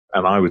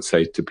and I would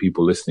say to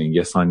people listening,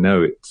 yes, I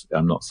know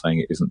I'm not saying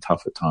it isn't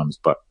tough at times,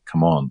 but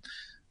come on,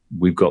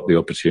 we've got the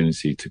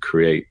opportunity to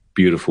create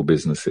beautiful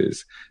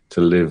businesses,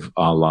 to live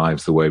our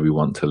lives the way we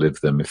want to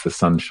live them. If the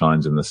sun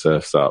shines and the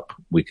surf's up,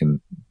 we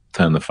can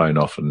turn the phone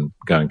off and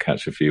go and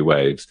catch a few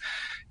waves.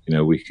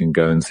 We can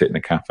go and sit in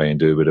a cafe and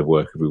do a bit of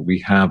work. We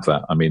have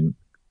that. I mean,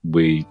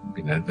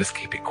 let's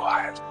keep it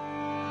quiet.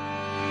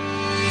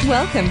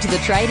 Welcome to the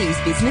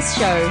Tradies Business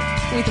Show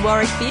with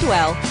Warwick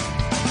Bidwell.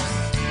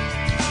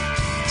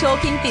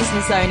 Talking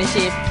business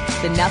ownership,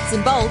 the nuts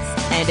and bolts,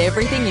 and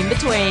everything in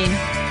between.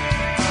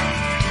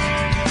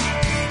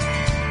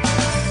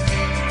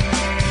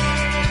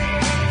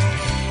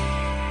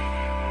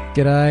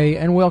 G'day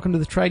and welcome to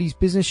the Tradies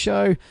Business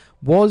Show.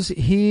 Was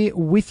here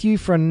with you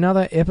for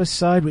another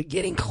episode. We're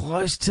getting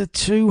close to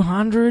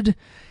 200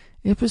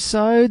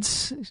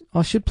 episodes.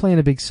 I should plan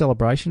a big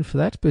celebration for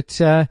that,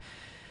 but I'm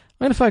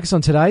going to focus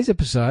on today's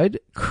episode.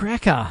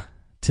 Cracker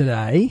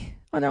today.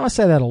 I know I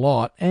say that a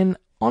lot, and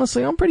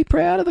honestly, I'm pretty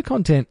proud of the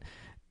content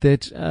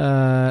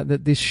that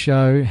this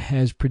show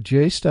has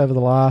produced over the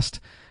last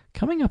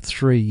coming up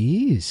 3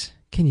 years.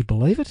 Can you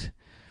believe it?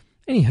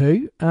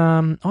 Anywho,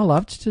 I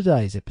loved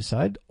today's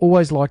episode.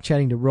 Always like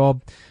chatting to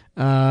Rob.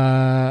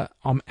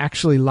 I'm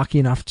actually lucky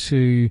enough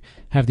to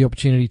have the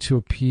opportunity to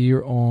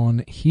appear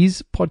on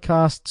his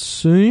podcast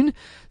soon.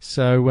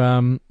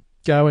 So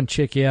go and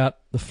check out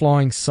the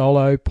Flying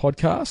Solo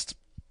podcast.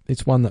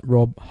 It's one that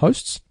Rob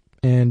hosts,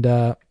 and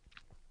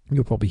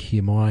you'll probably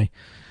hear my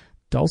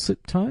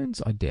dulcet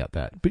tones. I doubt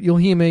that, but you'll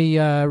hear me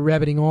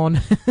rabbiting on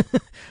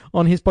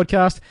on his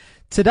podcast.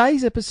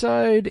 Today's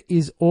episode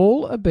is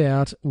all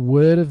about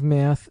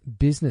word-of-mouth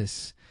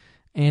business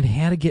and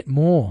how to get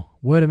more.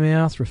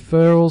 Word-of-mouth,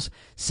 referrals,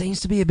 seems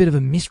to be a bit of a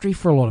mystery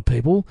for a lot of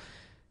people,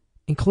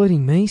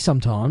 including me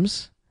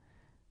sometimes.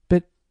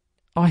 But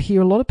I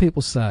hear a lot of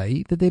people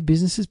say that their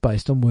business is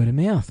based on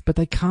word-of-mouth, but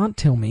they can't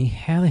tell me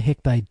how the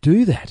heck they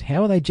do that.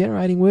 How are they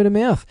generating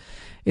word-of-mouth?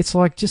 It's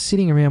like just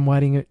sitting around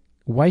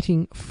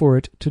waiting for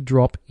it to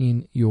drop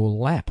in your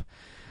lap.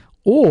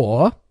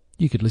 Or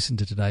you could listen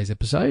to today's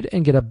episode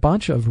and get a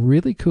bunch of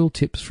really cool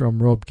tips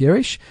from Rob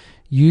Gerrish.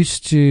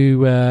 Used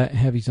to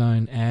have his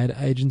own ad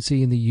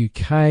agency in the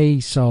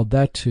UK, sold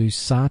that to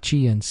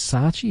Saatchi &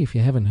 Saatchi. If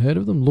you haven't heard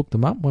of them, look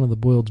them up. One of the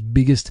world's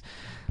biggest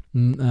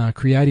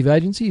creative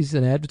agencies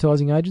and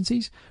advertising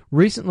agencies.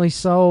 Recently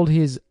sold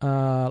his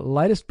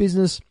latest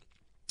business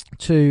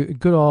to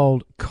good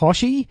old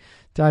Koshy,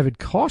 David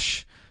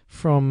Kosh,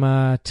 from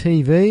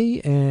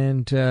TV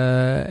and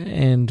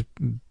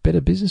Better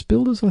Business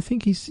Builders, I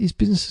think his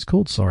business is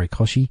called. Sorry,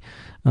 Koshy.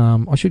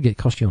 I should get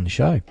Koshy on the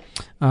show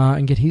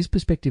and get his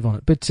perspective on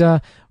it. But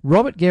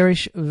Robert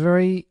Gerrish,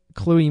 very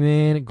cluey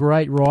man,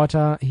 great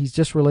writer. He's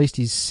just released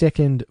his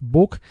second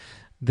book,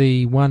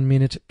 The 1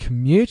 Minute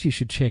Commute. You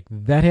should check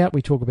that out.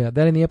 We talk about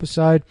that in the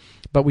episode,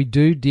 but we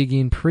do dig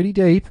in pretty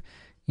deep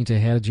into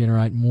how to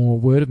generate more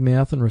word of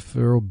mouth and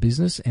referral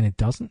business, and it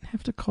doesn't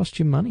have to cost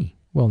you money.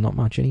 Well, not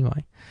much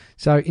anyway.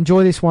 So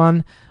enjoy this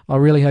one. I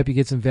really hope you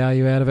get some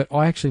value out of it.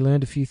 I actually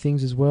learned a few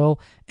things as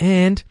well.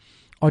 And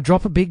I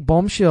drop a big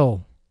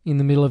bombshell in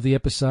the middle of the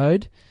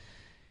episode.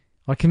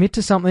 I commit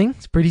to something.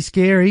 It's pretty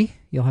scary.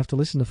 You'll have to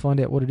listen to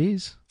find out what it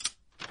is.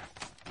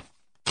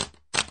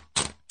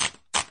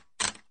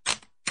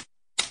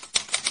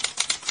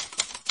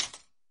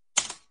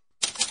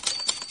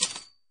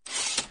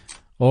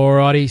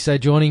 Alrighty, so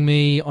joining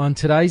me on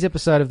today's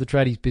episode of the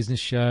Tradies Business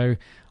Show,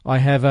 I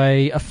have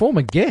a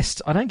former guest.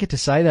 I don't get to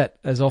say that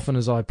as often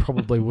as I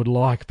probably would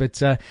like,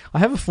 but I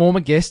have a former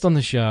guest on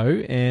the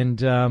show, and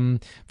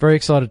very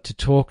excited to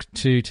talk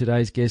to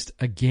today's guest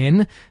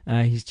again.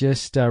 He's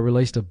just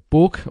released a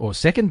book, or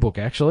second book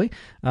actually.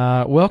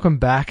 Welcome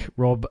back,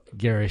 Rob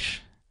Gerrish.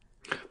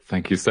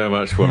 Thank you so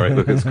much, Warwick.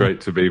 Look, it's great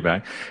to be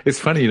back. It's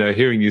funny,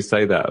 hearing you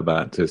say that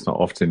about it's not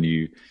often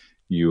you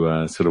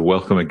sort of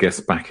welcome a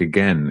guest back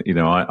again.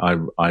 I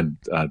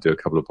do a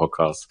couple of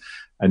podcasts,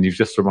 and you've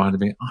just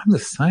reminded me I'm the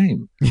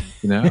same.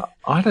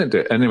 I don't do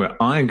it. Anyway,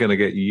 I'm going to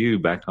get you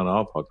back on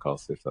our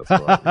podcast if that's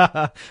all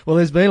right. Well,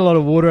 there's been a lot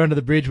of water under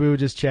the bridge. We were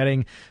just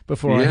chatting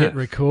before I hit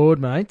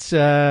record, mate.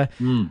 I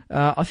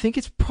think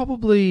it's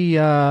probably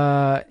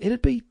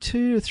it'd be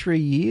 2 to 3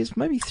 years,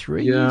 maybe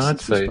 3 years. Yeah, I'd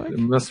say it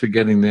must be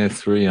getting there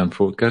 3,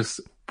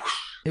 unfortunately.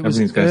 It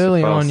was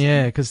early on,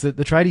 because the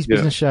Tradies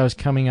Business Show is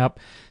coming up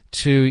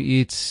to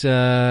its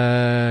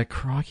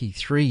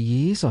 3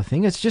 years, I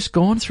think. It's just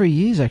gone 3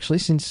 years actually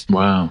since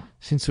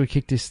we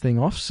kicked this thing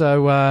off.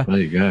 So there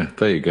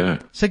you go.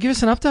 So give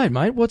us an update,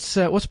 mate.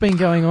 What's been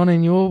going on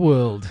in your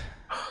world?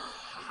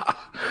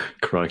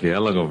 Crikey,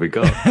 how long have we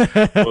got?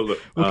 Well, look,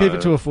 we'll keep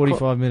it to a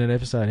 45-minute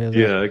episode. How's that?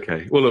 Yeah,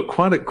 okay. Well, look,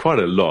 quite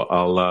a lot.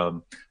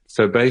 I'll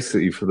so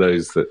basically, for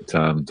those that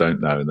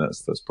don't know, and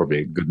that's probably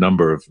a good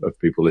number of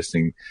people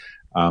listening.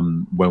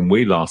 When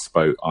we last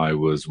spoke, I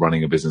was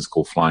running a business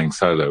called Flying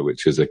Solo,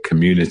 which is a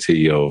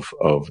community of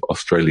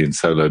Australian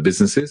solo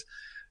businesses,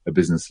 a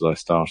business that I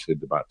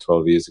started about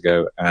 12 years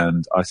ago.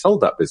 And I sold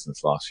that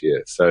business last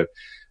year. So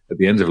at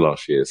the end of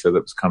last year. So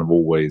that was kind of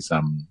always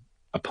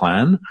a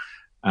plan.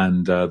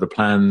 And the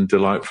plan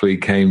delightfully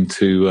came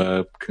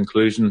to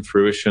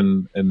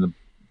fruition in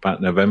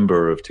about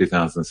November of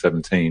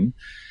 2017.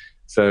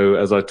 So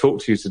as I talk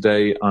to you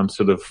today, I'm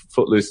sort of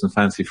footloose and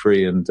fancy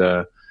free, and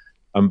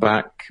I'm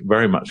back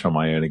very much on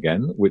my own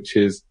again, which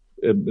is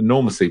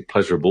enormously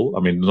pleasurable. I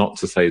mean, not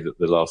to say that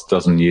the last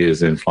dozen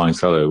years in flying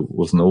solo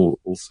wasn't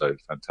also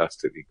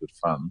fantastically good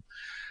fun.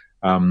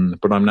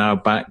 But I'm now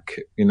back,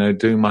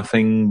 doing my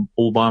thing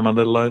all by my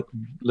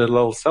little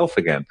old self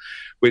again,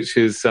 which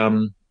is,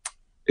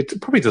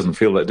 it probably doesn't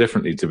feel that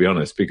differently, to be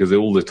honest, because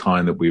all the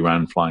time that we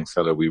ran flying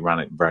solo, we ran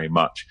it very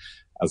much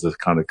as a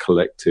kind of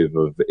collective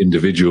of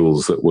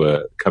individuals that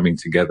were coming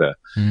together,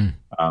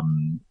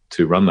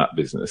 to run that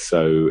business.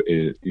 So,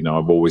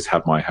 I've always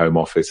had my home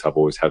office. I've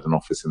always had an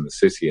office in the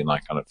city, and I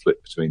kind of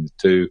flip between the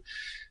two.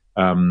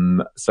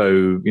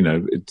 So,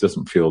 it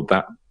doesn't feel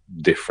that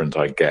different,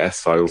 I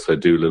guess. I also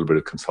do a little bit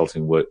of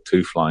consulting work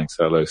to Flying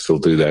Solo, still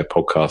do their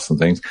podcasts and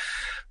things.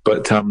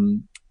 But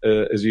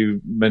as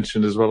you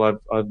mentioned as well,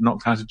 I've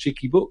knocked out a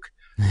cheeky book.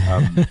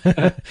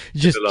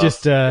 Just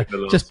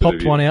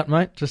popped one out,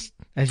 mate, just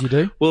as you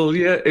do. Well,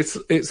 yeah,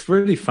 it's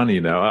really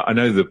funny, I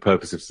know the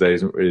purpose of today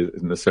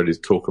isn't necessarily to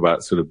talk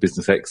about sort of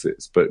business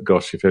exits, but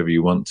gosh, if ever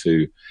you want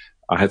to,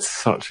 I had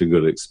such a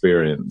good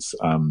experience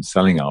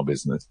selling our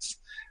business.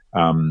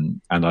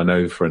 And I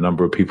know for a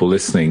number of people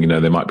listening,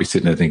 they might be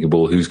sitting there thinking,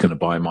 well, who's going to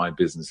buy my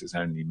business? It's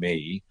only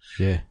me.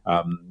 Yeah.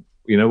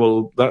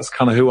 Well, that's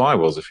kind of who I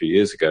was a few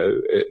years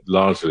ago. It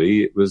was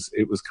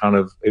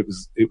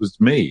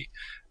me.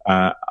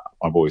 I've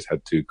always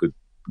had two good,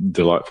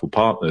 delightful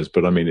partners,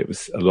 but I mean,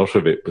 a lot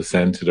of it was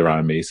centered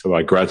around me. So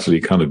I gradually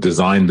kind of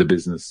designed the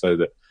business so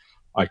that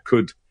I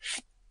could,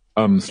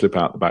 slip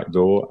out the back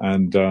door.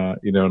 And,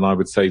 and I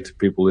would say to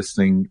people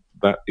listening,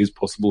 that is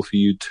possible for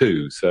you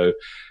too. So,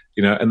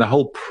 and the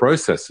whole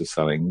process of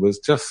selling was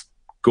just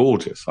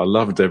gorgeous. I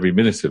loved every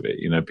minute of it.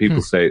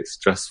 People say it's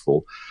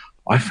stressful.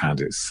 I found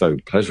it so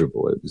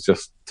pleasurable. It was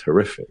just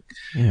terrific.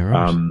 Yeah,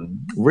 right.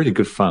 Really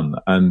good fun.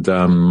 And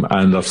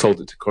I've sold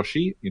it to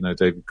Koshi,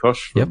 David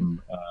Kosh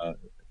from,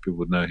 people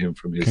would know him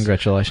from his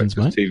Congratulations,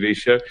 mate. TV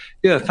show.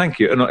 Yeah, thank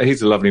you. And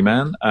he's a lovely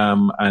man.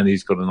 And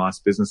he's got a nice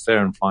business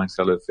there, and Flying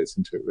Solo fits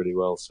into it really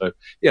well. So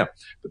yeah,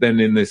 but then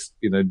in this,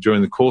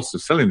 during the course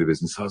of selling the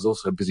business, I was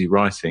also busy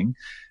writing,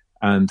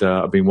 and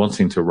I've been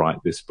wanting to write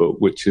this book,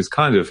 which is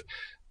kind of,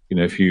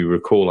 if you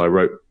recall, I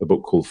wrote a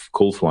book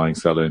called Flying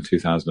Solo in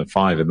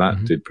 2005, and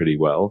that did pretty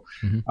well.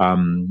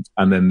 And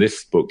then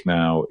this book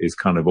now is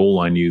kind of all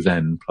I knew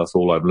then, plus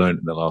all I've learned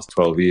in the last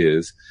 12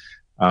 years,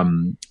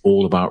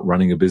 all about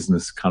running a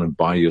business kind of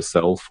by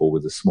yourself or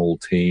with a small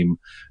team,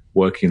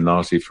 working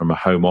largely from a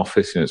home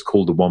office. It's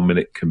called the 1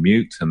 minute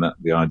commute. And that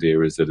the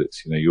idea is that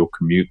it's, your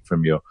commute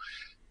from your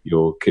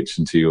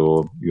kitchen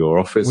to your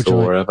office, which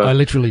or wherever. I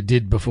literally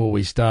did before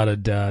we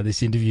started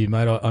this interview,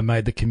 mate. I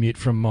made the commute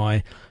from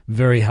my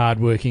very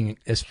hardworking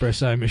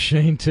espresso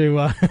machine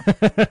to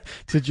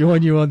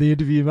join you on the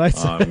interview, mate.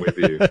 I'm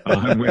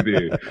with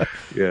you.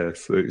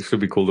 Yes, it should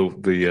be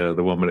called the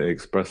 1 minute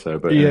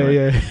espresso. But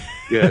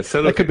yeah.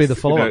 So that could be the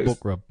follow-up book,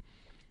 Rob.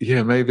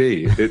 Yeah,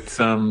 maybe it's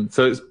so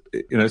it's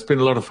it's been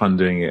a lot of fun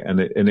doing it, and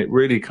it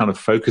really kind of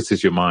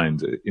focuses your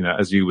mind.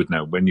 As you would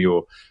know, when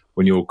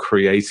you're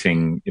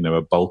creating,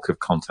 a bulk of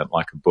content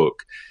like a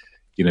book,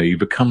 you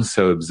become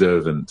so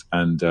observant.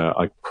 And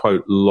I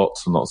quote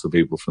lots and lots of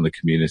people from the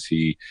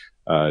community,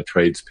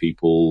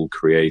 tradespeople,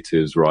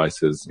 creatives,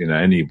 writers,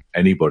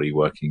 anybody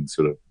working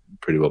sort of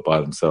pretty well by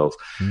themselves.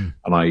 And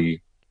I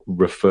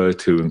refer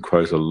to and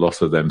quote a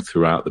lot of them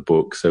throughout the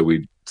book. So I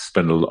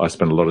spend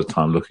a lot of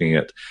time looking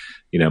at,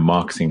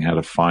 marketing, how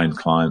to find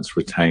clients,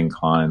 retain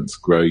clients,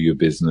 grow your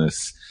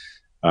business,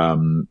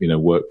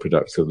 work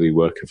productively,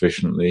 work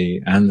efficiently.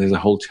 And there's a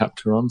whole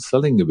chapter on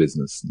selling a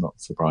business, not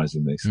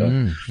surprisingly.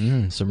 So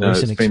some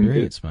recent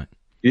experience, mate.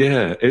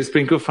 Yeah, it's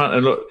been good fun.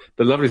 And look,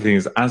 the lovely thing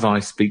is, as I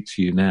speak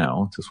to you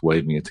now, just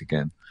waving it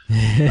again,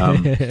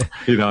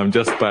 I'm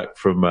just back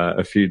from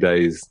a few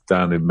days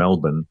down in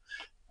Melbourne,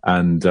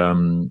 and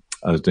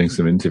I was doing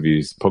some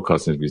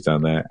podcast interviews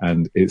down there,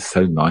 and it's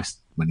so nice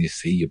when you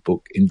see your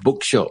book in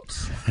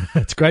bookshops.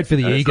 It's great for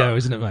the ego,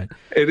 isn't it, mate?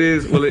 It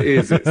is. Well, it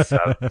is. It's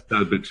sad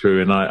but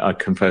true. And I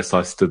confess,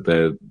 I stood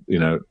there,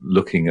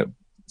 looking at,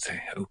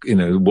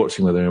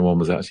 watching whether anyone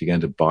was actually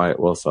going to buy it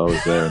whilst I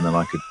was there, and then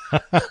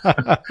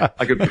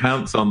I could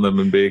pounce on them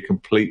and be a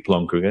complete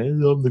plonker. Hey,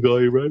 I'm the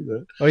guy who wrote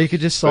that. Or you could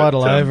just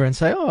sidle over and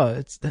say,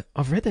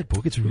 I've read that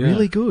book. It's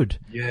really good.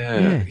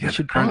 Yeah. You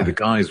should apparently the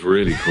guy's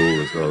really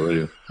cool as well.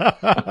 Really.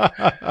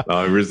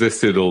 I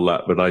resisted all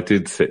that, but I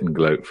did sit and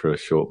gloat for a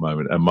short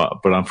moment.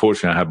 But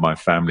unfortunately, I had my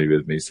family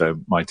with me.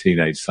 So my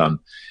teenage son,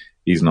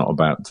 he's not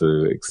about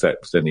to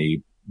accept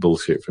any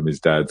bullshit from his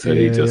dad, so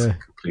he just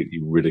completely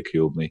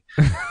ridiculed me,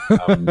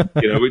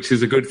 which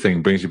is a good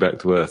thing, brings you back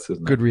to earth,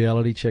 doesn't it? Good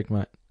reality check,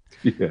 mate.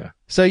 Yeah.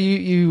 So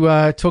you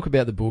talk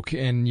about the book,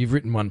 and you've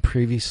written one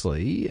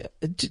previously.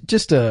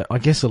 Just I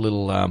guess a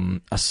little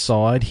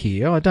aside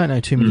here. I don't know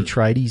too many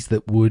tradies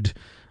that would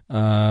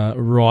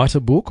write a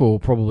book or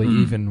probably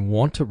even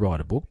want to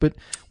write a book, but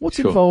what's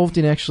involved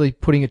in actually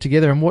putting it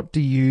together, and what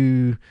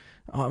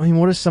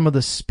are some of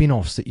the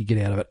spin-offs that you get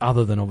out of it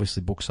other than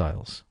obviously book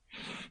sales?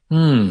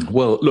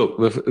 Well, look,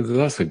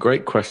 that's a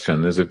great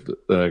question. There's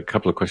a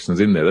couple of questions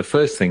in there. The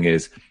first thing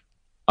is,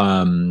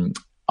 I'm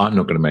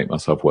not going to make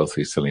myself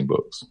wealthy selling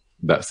books.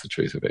 That's the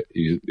truth of it.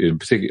 In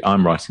particular,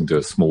 I'm writing to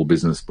a small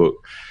business book.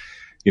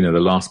 The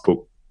last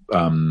book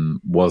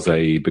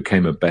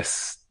became a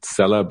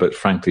bestseller, but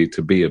frankly,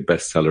 to be a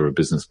bestseller of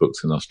business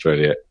books in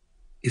Australia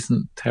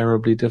isn't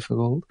terribly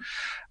difficult.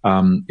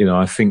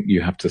 I think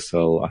you have to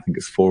sell, I think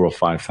it's 4,000 or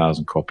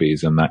 5,000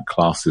 copies, and that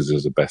classes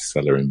as a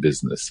bestseller in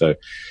business. So,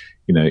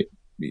 the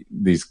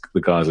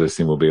guys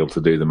listening will be able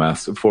to do the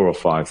maths. 4,000 or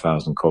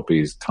 5,000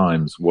 copies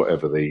times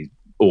whatever the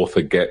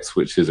author gets,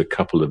 which is a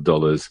couple of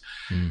dollars,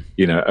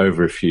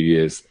 over a few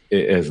years,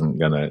 it's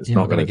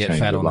not going to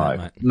change your life.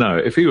 That, no,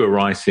 if you were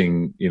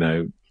writing,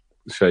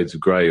 Shades of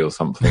Grey or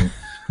something,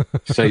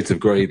 Shades of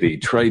Grey, the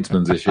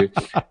tradesman's issue,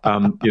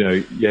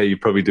 you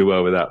probably do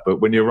well with that. But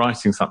when you're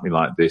writing something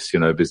like this,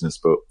 a business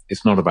book,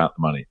 it's not about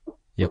the money.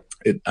 Yep.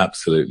 It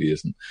absolutely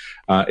isn't.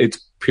 It's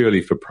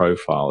purely for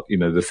profile.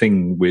 The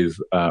thing with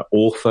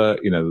author,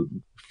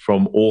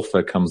 from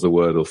author comes the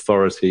word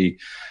authority.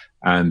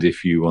 And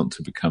if you want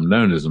to become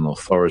known as an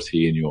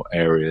authority in your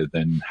area,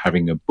 then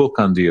having a book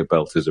under your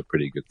belt is a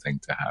pretty good thing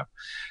to have.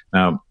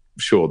 Now,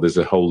 sure, there's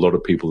a whole lot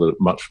of people that are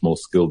much more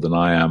skilled than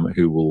I am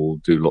who will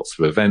do lots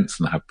of events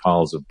and have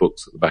piles of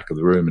books at the back of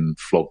the room and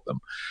flog them.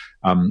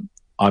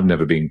 I've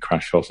never been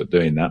crash hot at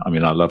doing that. I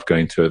mean, I love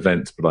going to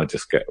events, but I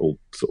just get all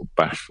sort of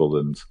bashful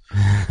and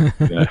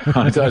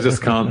I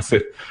just can't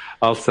sit.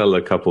 I'll sell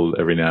a couple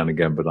every now and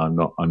again, but I'm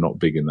not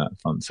big in that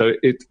fun. So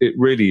it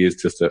really is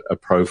just a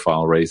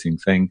profile raising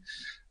thing.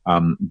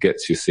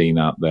 Gets you seen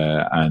out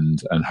there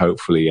and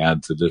hopefully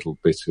adds a little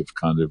bit of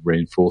kind of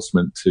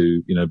reinforcement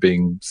to,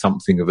 being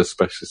something of a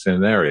specialist in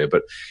an area.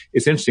 But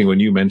it's interesting when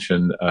you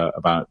mentioned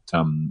about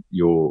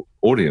your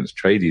audience,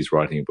 tradies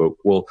writing a book.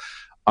 Well,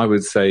 I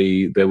would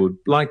say there would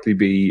likely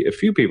be a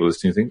few people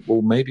listening who think,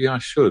 well, maybe I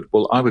should.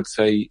 Well, I would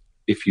say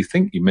if you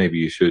think maybe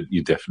you should,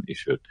 you definitely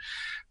should,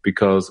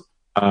 because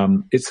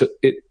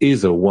it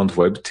is a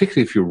wonderful way,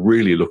 particularly if you're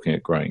really looking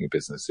at growing a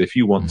business. If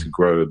you want to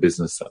grow a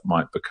business that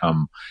might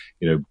become,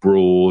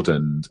 broad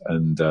and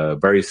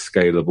very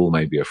scalable,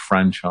 maybe a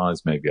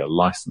franchise, maybe a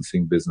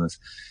licensing business,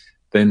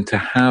 then to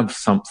have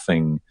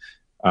something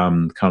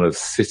kind of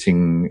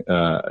sitting,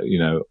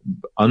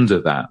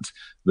 under that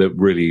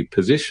really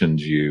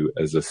positions you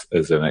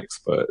as an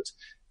expert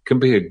can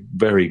be a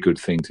very good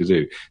thing to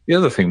do. The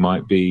other thing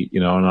might be,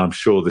 and I'm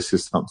sure this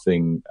is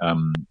something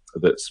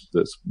that's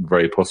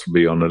very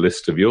possibly on a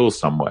list of yours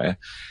somewhere,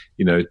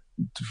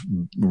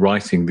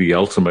 writing the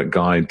ultimate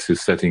guide to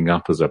setting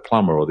up as a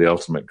plumber or the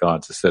ultimate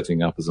guide to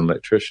setting up as an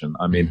electrician.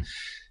 I mean,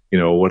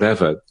 or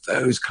whatever,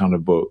 those kind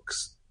of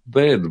books,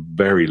 they're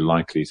very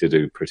likely to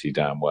do pretty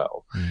damn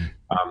well.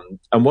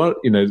 And what,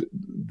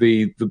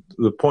 the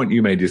point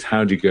you made is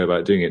how do you go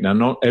about doing it? Now,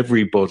 not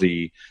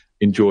everybody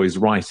enjoys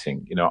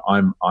writing.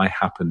 I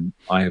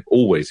have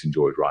always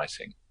enjoyed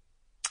writing.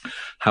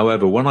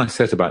 However, when I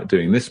set about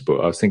doing this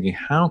book, I was thinking,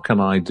 how can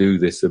I do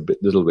this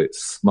little bit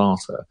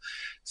smarter?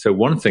 So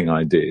one thing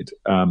I did,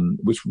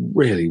 which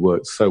really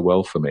worked so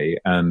well for me,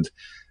 and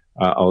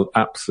I'll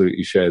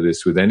absolutely share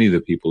this with any of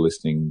the people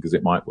listening because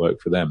it might work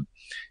for them,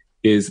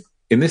 is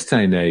in this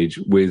day and age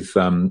with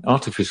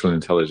artificial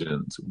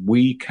intelligence,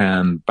 we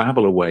can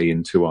babble away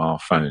into our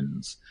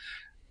phones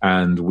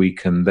and we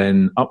can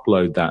then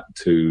upload that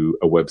to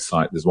a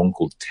website. There's one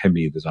called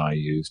Temi that I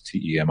use,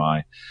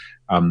 Temi,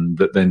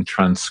 that then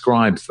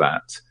transcribes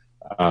that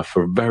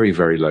for very,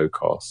 very low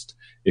cost.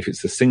 If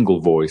it's a single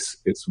voice,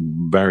 it's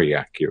very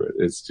accurate.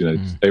 It's,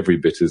 every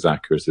bit as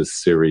accurate as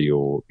Siri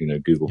or,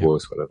 Google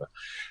Voice, whatever.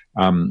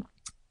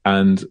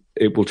 And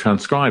it will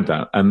transcribe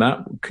that, and that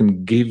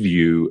can give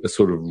you a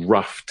sort of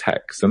rough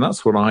text. And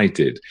that's what I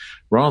did.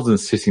 Rather than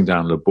sitting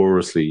down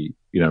laboriously,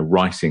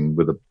 writing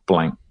with a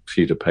blank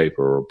sheet of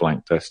paper or a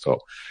blank desktop,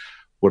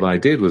 what I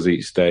did was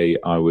each day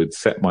I would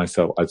I'd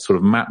sort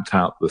of mapped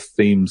out the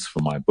themes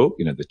for my book,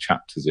 the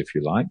chapters, if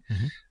you like.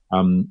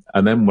 And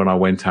then when I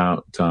went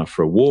out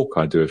for a walk,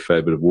 I do a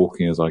fair bit of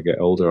walking as I get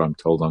older. I'm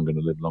told I'm going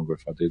to live longer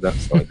if I do that,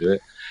 so I do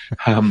it.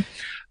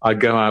 I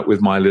go out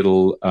with my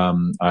little,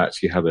 I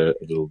actually had a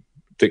little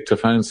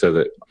dictaphone so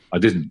that I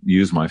didn't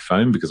use my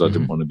phone because I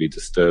didn't want to be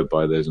disturbed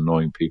by those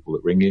annoying people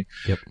that ring you.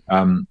 Yep.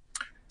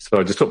 So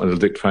I just took my little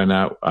dictaphone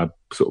out. I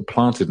sort of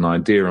planted an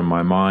idea in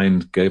my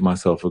mind, gave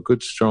myself a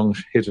good strong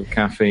hit of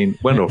caffeine,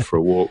 went off for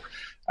a walk,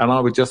 and I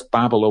would just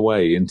babble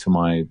away into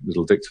my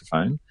little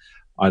dictaphone.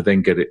 I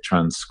then get it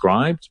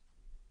transcribed,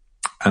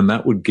 and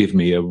that would give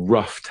me a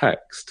rough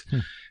text.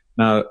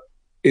 Now,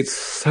 it's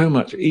so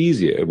much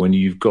easier when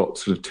you've got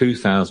sort of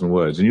 2,000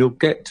 words, and you'll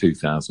get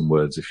 2,000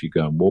 words if you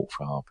go and walk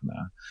for half an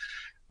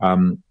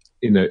hour.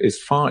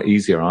 It's far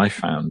easier, I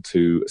found,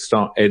 to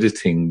start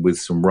editing with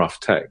some rough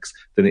text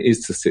than it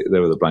is to sit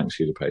there with a blank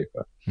sheet of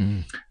paper.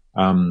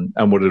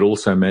 And what it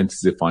also meant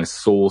is if I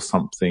saw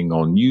something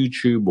on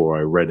YouTube or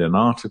I read an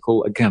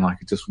article, again, I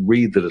could just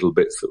read the little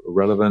bits that were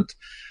relevant,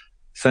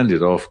 send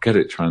it off, have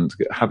it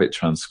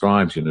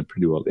transcribed,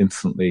 pretty well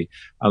instantly.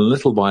 And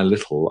little by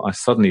little, I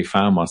suddenly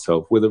found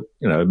myself with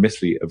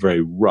admittedly a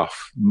very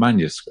rough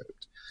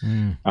manuscript.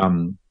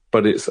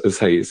 But it's, as I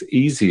say, it's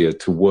easier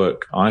to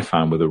work, I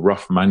found, with a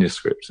rough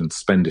manuscript and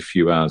spend a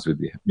few hours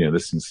with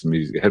listening to some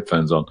music,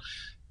 headphones on,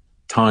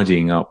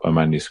 tidying up a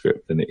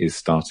manuscript than it is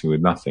starting with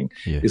nothing.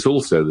 Yeah. It's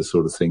also the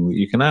sort of thing that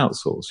you can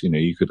outsource.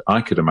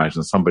 I could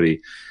imagine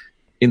somebody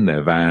in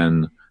their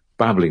van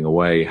babbling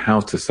away how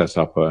to set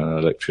up an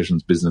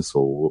electrician's business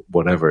or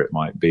whatever it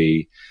might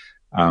be,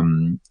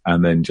 and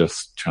then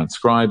just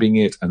transcribing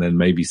it and then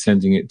maybe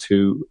sending it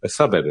to a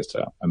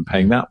sub-editor and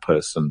paying that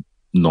person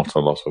not a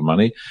lot of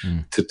money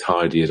to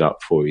tidy it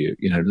up for you.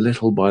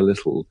 Little by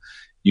little,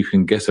 you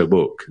can get a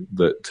book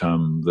that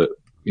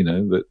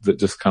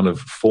just kind of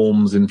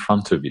forms in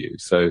front of you.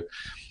 So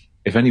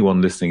if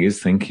anyone listening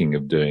is thinking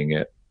of doing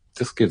it,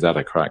 just give that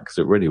a crack, because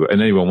it really will.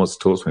 And anyone wants to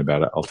talk to me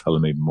about it, I'll tell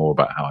them even more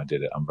about how I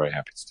did it. I'm very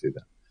happy to do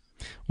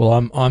that.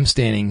 Well, I'm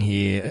standing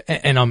here,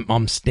 and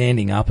I'm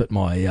standing up at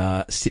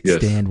my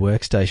stand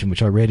workstation,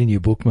 which I read in your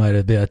book, mate,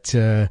 about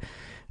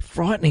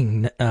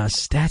frightening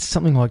stats,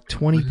 something like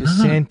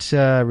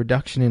 20%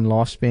 reduction in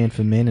lifespan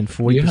for men and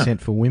 40%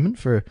 for women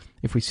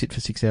if we sit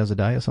for 6 hours a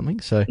day or something.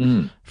 So,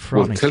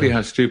 well, tell you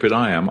how stupid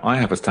I am. I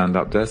have a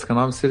stand-up desk and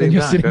I'm sitting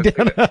down.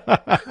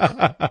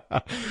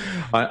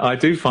 I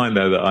do find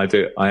though that I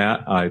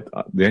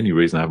the only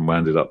reason I haven't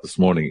wound it up this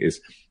morning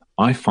is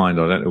I find,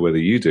 I don't know whether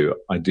you do,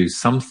 I do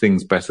some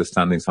things better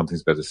standing, some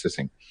things better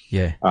sitting.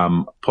 Yeah.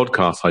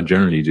 Podcasts I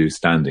generally do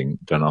standing.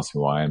 Don't ask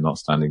me why I'm not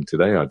standing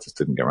today. I just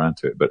didn't get around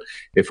to it. But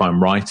if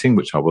I'm writing,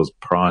 which I was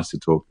prior to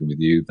talking with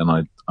you, then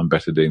I'm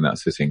better doing that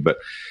sitting. But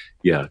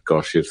yeah,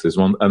 gosh, if there's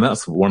one, and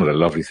that's one of the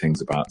lovely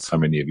things about so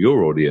many of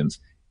your audience,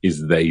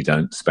 is they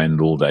don't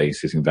spend all day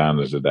sitting down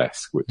at a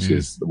desk, which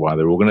is why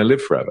they're all going to live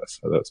forever.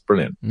 So that's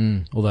brilliant.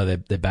 Although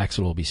their backs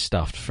will all be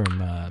stuffed from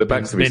the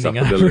backs will be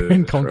bending over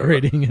and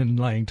concreting and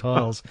laying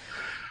tiles.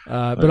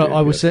 But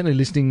I was certainly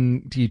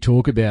listening to you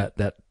talk about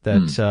that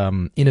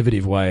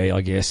innovative way,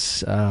 I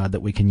guess,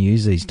 that we can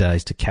use these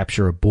days to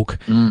capture a book.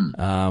 And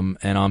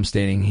I'm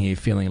standing here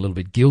feeling a little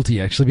bit guilty,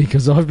 actually,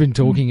 because I've been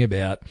talking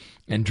about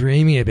and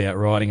dreaming about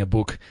writing a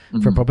book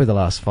for probably the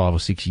last 5 or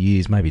 6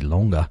 years, maybe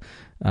longer.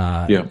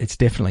 It's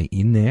definitely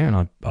in there,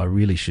 and I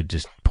really should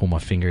just pull my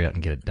finger out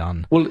and get it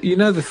done. Well,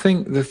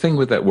 the thing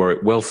with that, Warwick,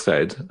 well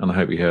said, and I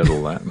hope you heard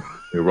all that.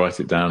 You'll write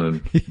it down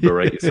and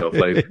berate yourself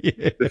later.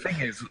 Yeah. The thing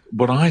is,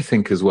 what I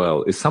think as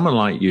well is someone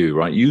like you,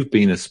 right? You've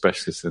been a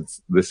specialist in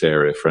this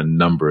area for a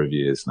number of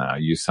years now.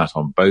 You sat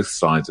on both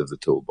sides of the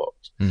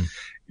toolbox,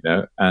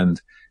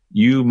 and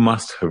you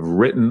must have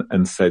written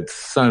and said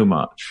so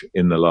much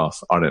in the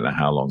last, I don't know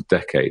how long,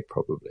 decade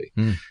probably.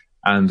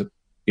 And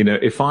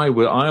if I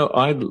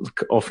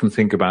often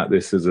think about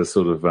this as a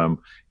sort of,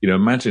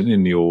 imagine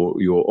in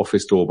your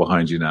office door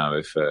behind you now,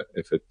 if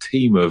a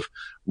team of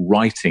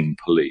writing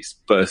police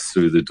burst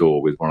through the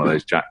door with one of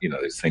those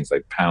those things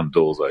they pound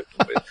doors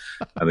open with,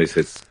 and they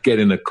said, "Get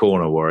in the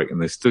corner, Warwick,"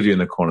 and they stood you in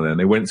the corner there, and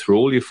they went through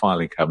all your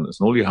filing cabinets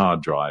and all your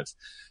hard drives.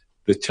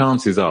 The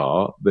chances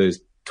are there's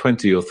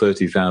 20 or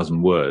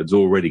 30,000 words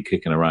already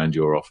kicking around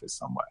your office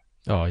somewhere.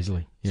 Oh,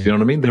 easily. Yeah. Do you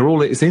know what I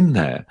mean? It's in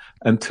there.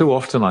 And too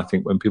often, I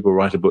think, when people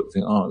write a book, they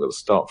think, I've got to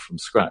start from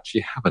scratch.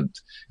 You haven't.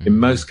 In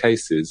most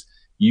cases,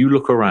 you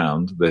look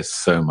around, there's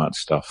so much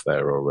stuff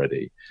there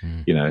already.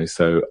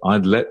 So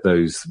I'd let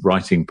those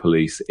writing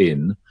police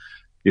in,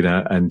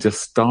 and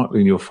just start,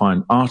 and you'll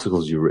find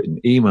articles you've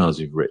written, emails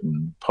you've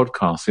written,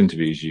 podcast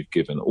interviews you've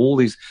given, all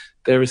these.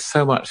 There is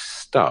so much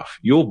stuff.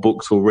 Your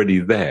book's already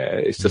there.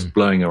 It's just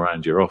blowing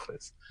around your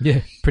office.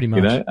 Yeah, pretty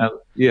much.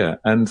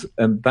 And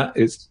that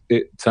is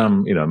it.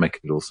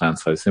 Making it all sound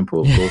so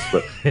simple, of course,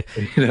 but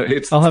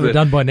it's. I'll have it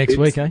done by next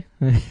week, eh?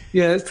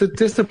 Yeah, it's the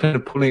discipline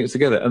of pulling it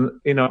together.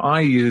 And I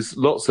use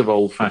lots of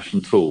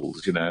old-fashioned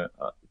tools.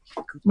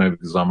 Maybe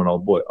because I'm an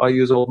old boy, I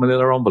use old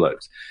manila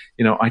envelopes.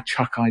 I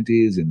chuck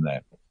ideas in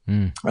there.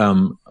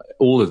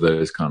 All of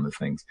those kind of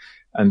things.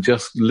 And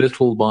just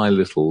little by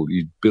little,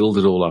 you build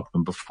it all up.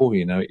 And before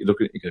you know it, you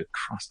look at it, you go,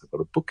 Christ, I've got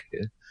a book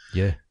here.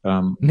 Yeah.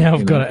 Now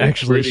I've got to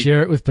actually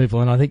share it with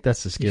people. And I think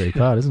that's the scary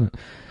part, isn't it?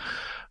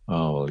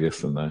 Oh, well,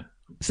 yes and no.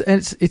 So,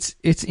 and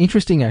it's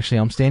interesting, actually.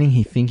 I'm standing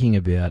here thinking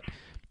about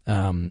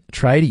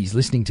tradies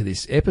listening to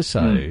this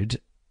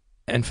episode.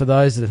 And for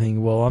those that are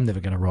thinking, well, I'm never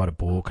going to write a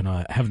book and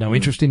I have no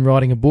interest in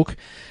writing a book,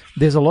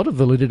 there's a lot of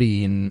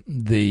validity in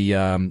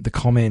the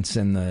comments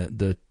and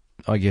the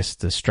I guess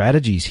the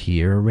strategies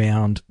here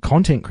around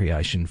content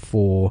creation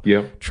for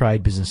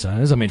trade business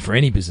owners. I mean, for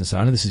any business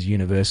owner, this is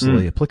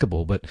universally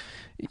applicable. But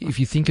if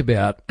you think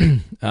about,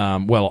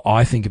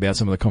 I think about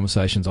some of the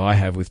conversations I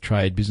have with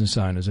trade business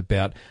owners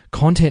about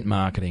content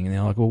marketing, and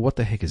they're like, well, what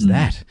the heck is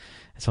that?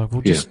 It's like,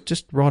 well,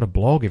 just write a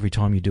blog every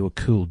time you do a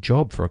cool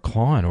job for a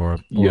client or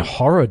a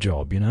horror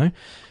job,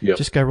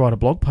 Just go write a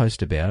blog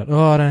post about it.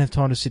 Oh, I don't have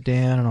time to sit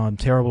down and I'm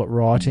terrible at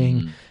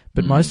writing.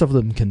 But most of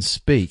them can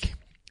speak.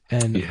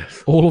 and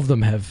Yes. all of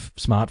them have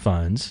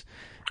smartphones.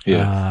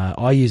 Yeah.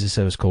 I use a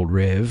service called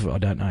Rev. I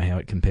don't know how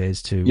it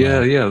compares to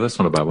That's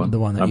not a bad one. the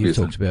one that you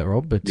talked about,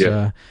 Rob. But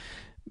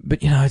but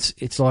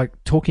it's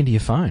like talking to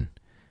your phone.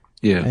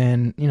 Yeah.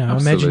 And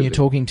imagine you're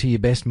talking to your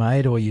best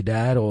mate or your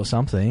dad or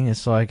something.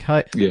 It's like,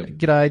 hey,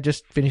 g'day,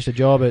 just finished a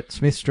job at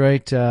Smith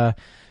Street.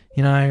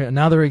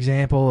 Another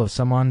example of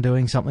someone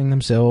doing something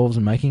themselves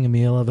and making a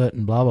meal of it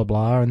and blah blah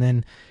blah, and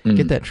then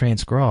get that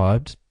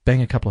transcribed,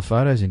 bang a couple of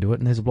photos into it,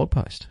 and there's a blog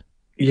post.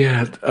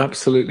 Yeah,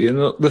 absolutely. And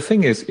the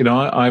thing is,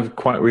 I've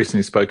quite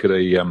recently spoke at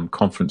a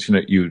conference.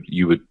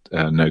 You would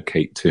know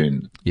Kate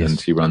Toon, and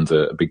she runs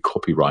a big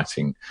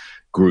copywriting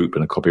group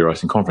and a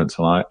copywriting conference.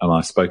 And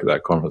I spoke at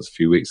that conference a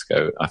few weeks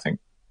ago. I think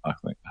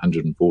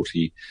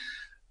 140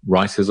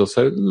 writers or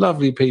so,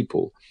 lovely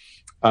people.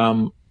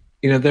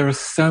 There are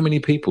so many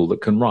people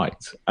that can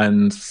write,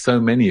 and so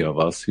many of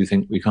us who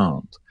think we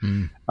can't.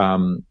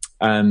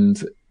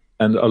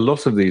 And a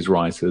lot of these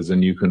writers,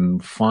 and you can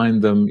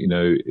find them,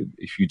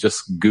 if you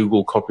just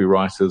Google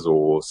copywriters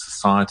or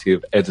Society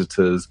of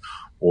Editors,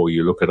 or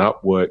you look at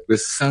Upwork,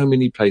 there's so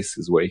many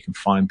places where you can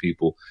find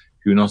people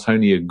who not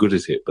only are good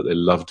at it, but they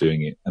love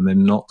doing it, and they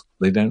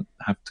don't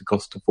have to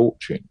cost a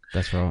fortune.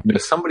 That's right.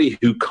 Somebody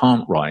who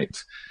can't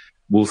write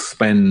will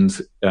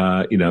spend,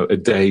 a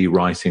day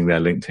writing their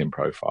LinkedIn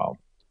profile.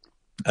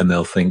 And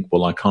they'll think,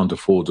 well, I can't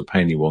afford to pay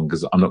anyone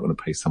because I'm not going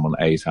to pay someone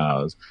 8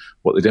 hours.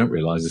 What they don't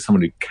realize is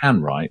someone who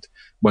can write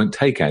won't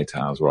take 8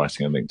 hours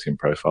writing a LinkedIn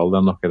profile.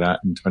 They'll knock it out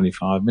in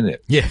 25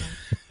 minutes. Yeah.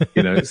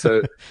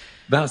 So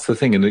that's the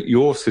thing. And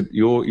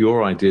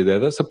your idea there,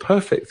 that's a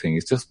perfect thing.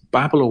 It's just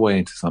babble away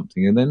into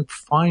something and then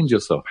find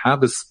yourself,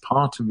 have as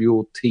part of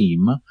your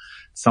team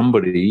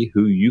somebody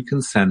who you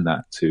can send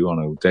that to on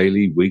a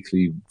daily,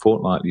 weekly,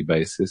 fortnightly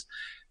basis,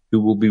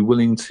 who will be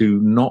willing to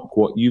knock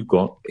what you've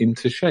got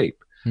into shape.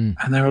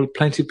 And there are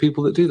plenty of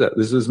people that do that.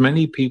 There's as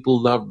many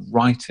people love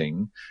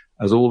writing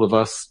as all of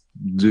us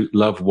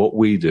love what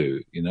we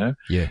do, Yeah.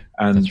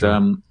 And right.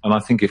 And I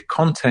think if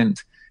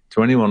content,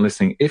 to anyone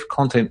listening, if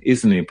content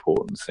is an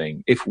important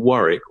thing, if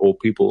Warwick or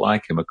people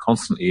like him are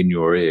constantly in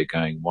your ear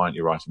going, why aren't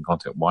you writing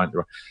content? Why aren't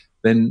you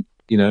then,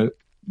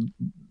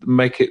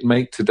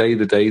 make today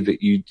the day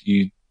that you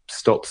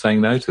stop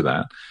saying no to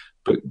that,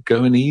 but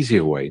go an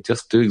easier way.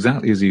 Just do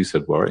exactly as you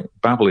said, Warwick.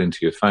 Babble into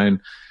your phone.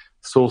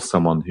 Source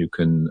someone who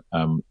can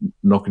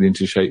knock it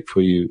into shape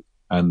for you,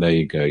 and there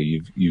you go.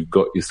 You've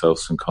got yourself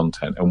some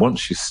content. And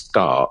once you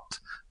start,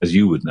 as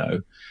you would know,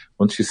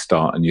 once you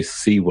start and you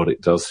see what it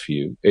does for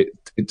you, it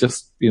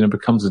just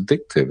becomes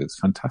addictive. It's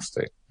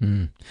fantastic.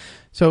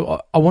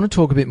 So I want to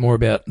talk a bit more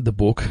about the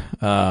book,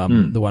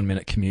 The 1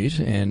 Minute Commute.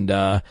 And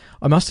I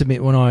must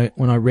admit, when I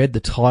read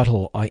the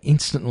title, I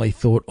instantly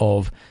thought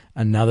of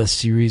another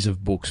series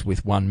of books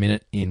with 1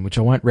 minute in, which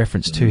I won't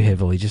reference too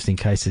heavily, just in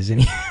case there's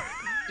any.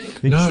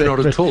 No,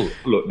 not at all.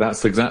 Look,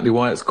 that's exactly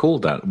why it's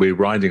called that. We're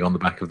riding on the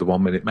back of the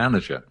 1 Minute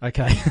Manager.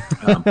 Okay.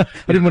 I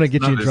didn't want to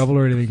get you in trouble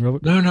or anything,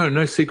 Robert.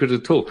 No secret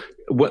at all.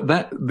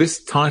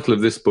 This title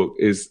of this book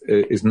is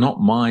not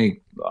my.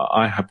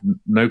 I have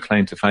no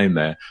claim to fame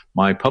there.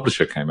 My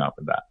publisher came out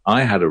with that.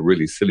 I had a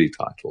really silly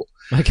title.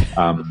 Okay.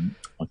 I can't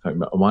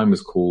remember. Mine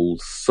was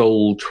called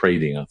Soul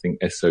Trading, I think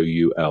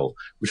SOUL,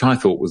 which I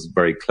thought was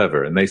very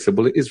clever. And they said,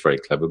 well, it is very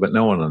clever, but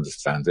no one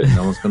understands it.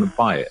 No one's going to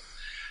buy it.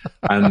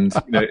 And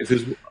if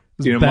there's,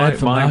 bad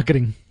for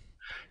marketing.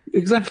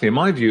 Exactly.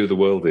 My view of the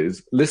world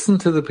is listen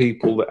to the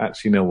people that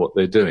actually know what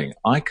they're doing.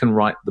 I can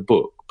write the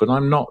book, but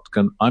I'm not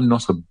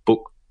a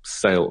book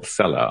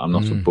seller. I'm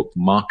not a book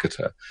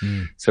marketer.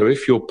 So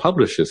if your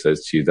publisher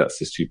says to you,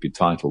 that's a stupid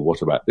title,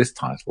 what about this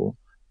title?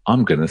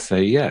 I'm going to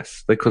say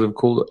yes. They could have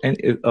called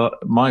it.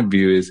 My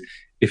view is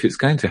if it's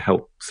going to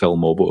help sell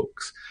more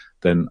books,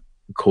 then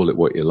call it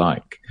what you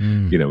like,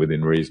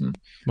 within reason.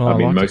 Well, I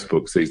mean, most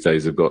books these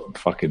days have got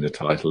 "fuck" in the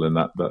title, and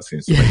that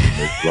seems to make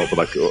them a lot.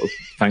 But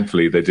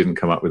thankfully, they didn't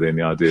come up with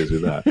any ideas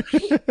with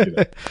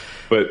that.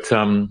 But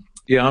I'm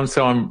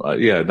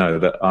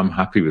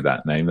happy with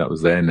that name. That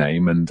was their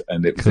name, and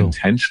it was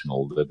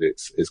intentional. That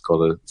it's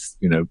got a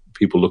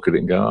people look at it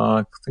and go, oh,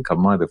 I think I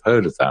might have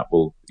heard of that.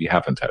 Well, you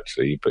haven't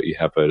actually, but you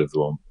have heard of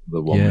the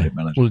 1 Minute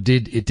Manager. Well,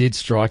 it did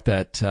strike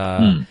that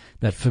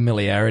that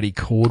familiarity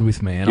chord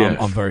with me, and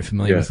I'm very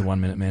familiar with the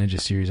 1 Minute Manager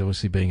series,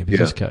 obviously being a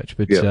business coach.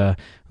 But I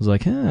was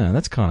like,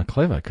 that's kind of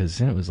clever, because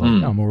then it was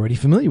like, I'm already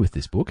familiar with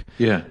this book.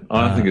 Yeah,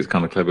 I think it's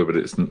kind of clever, but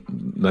it's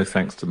no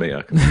thanks to me.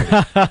 I can.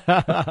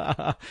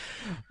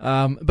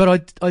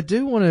 But I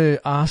do want to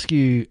ask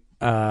you.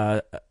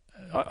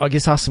 I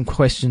guess ask some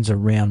questions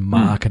around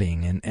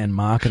marketing and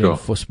marketing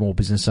for small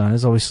business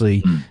owners.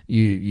 Obviously,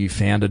 you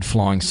founded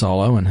Flying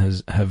Solo and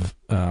have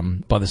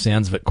by the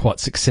sounds of it, quite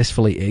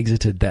successfully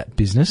exited that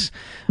business.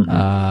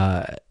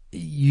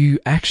 You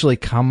actually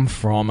come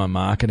from a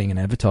marketing and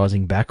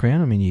advertising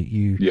background. I mean,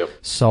 you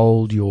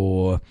sold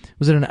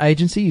was it an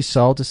agency you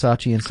sold to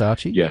Saatchi &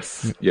 Saatchi?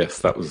 Yes,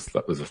 that was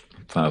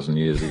 1,000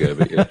 years ago,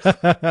 but yes.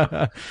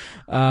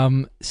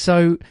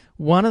 So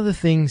one of the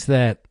things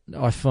that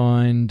I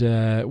find,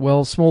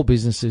 small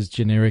businesses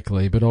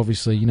generically, but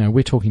obviously,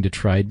 we're talking to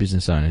trade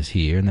business owners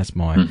here, and that's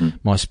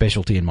my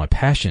specialty and my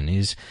passion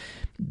is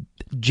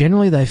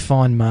generally they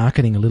find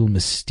marketing a little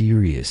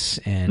mysterious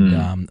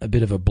and a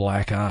bit of a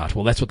black art.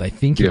 Well, that's what they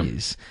think it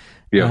is.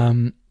 Yeah.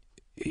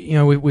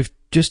 We've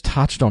just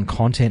touched on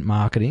content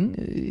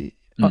marketing.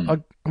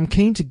 I'm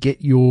keen to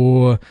get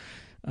your,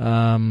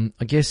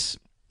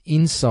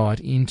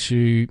 insight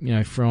into,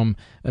 from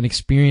an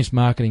experienced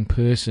marketing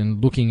person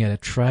looking at a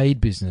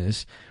trade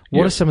business,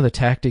 what are some of the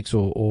tactics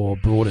or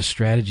broader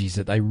strategies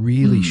that they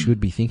really should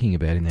be thinking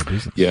about in their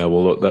business? Yeah,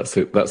 well, look,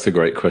 that's a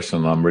great question.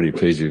 And I'm really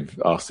pleased you've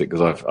asked it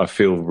because I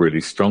feel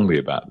really strongly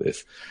about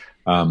this.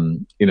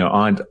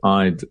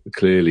 I'd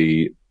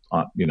clearly,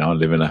 I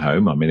live in a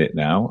home. I'm in it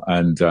now.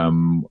 And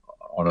on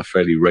a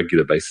fairly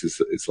regular basis,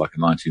 it's like a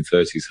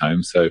 1930s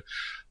home. So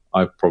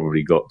I've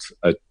probably got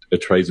a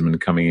tradesman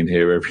coming in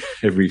here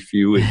every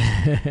few weeks,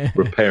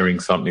 repairing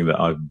something that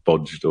I've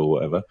bodged or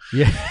whatever.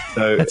 Yeah,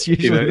 so, that's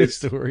usually the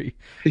story.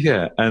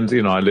 Yeah, and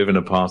I live in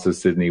a part of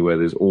Sydney where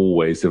there's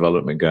always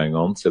development going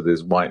on, so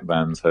there's white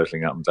vans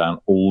hurtling up and down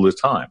all the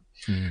time.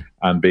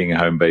 And being a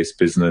home-based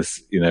business,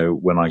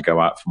 when I go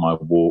out for my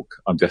walk,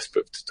 I'm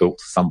desperate to talk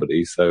to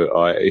somebody, so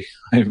I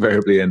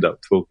invariably end up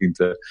talking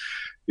to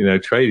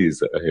tradies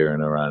that are here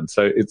and around.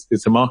 So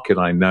it's a market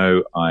I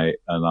know I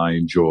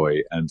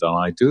enjoy, and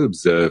I do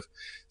observe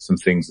some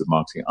things with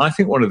marketing. I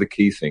think one of the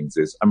key things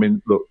is,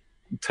 look,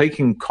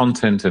 taking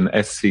content and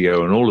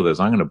SEO and all of those,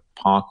 I'm going to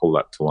park all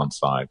that to one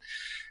side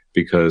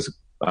because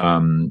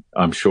I'm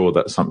sure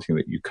that's something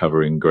that you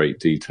cover in great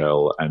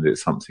detail and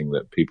it's something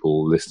that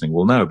people listening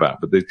will know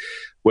about. But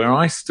where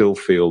I still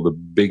feel the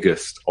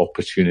biggest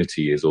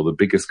opportunity is, or the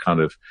biggest kind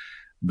of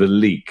the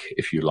leak,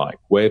 if you like,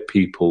 where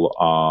people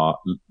are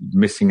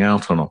missing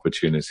out on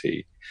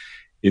opportunity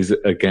is,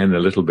 again, a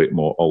little bit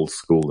more old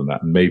school than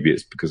that. And maybe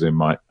it's because I'm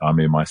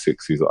in my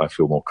 60s that I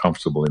feel more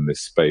comfortable in this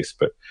space,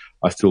 but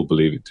I still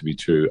believe it to be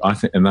true. I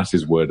think, and that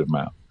is word of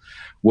mouth.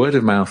 Word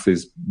of mouth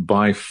is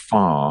by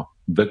far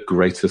the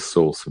greatest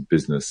source of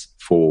business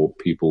for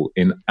people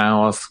in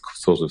our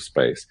sort of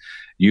space.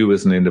 You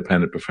as an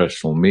independent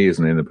professional, me as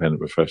an independent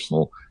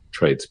professional,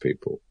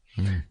 tradespeople.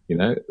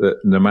 That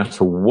no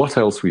matter what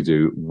else we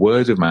do,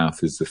 word of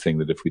mouth is the thing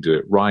that if we do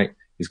it right,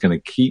 is going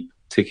to keep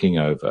ticking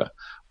over.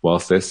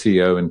 Whilst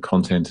SEO and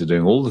content are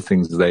doing all the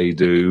things they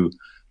do,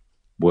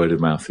 word of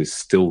mouth is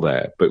still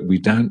there, but we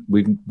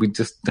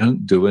just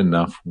don't do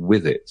enough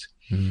with it.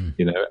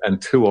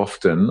 And too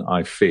often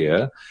I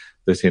fear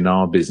that in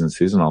our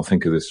businesses, and I'll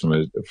think of this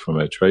from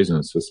a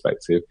tradesman's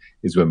perspective,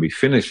 is when we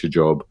finish a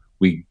job,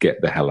 we get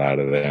the hell out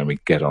of there and we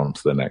get on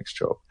to the next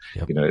job.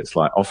 Yep. It's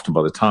like often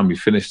by the time we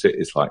finished it,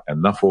 it's like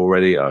enough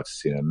already. I've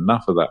seen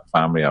enough of that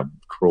family. I've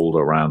crawled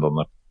around on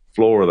the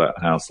floor of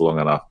that house long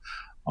enough.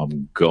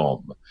 I'm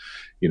gone,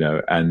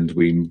 and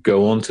we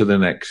go on to the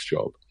next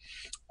job.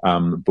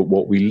 But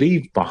what we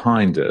leave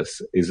behind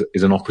us is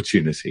an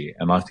opportunity.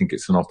 And I think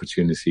it's an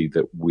opportunity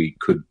that we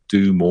could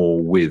do more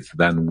with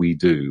than we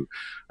do.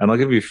 And I'll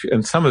give you,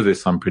 and some of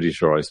this I'm pretty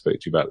sure I spoke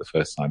to you about the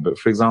first time. But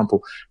for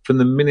example, from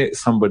the minute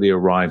somebody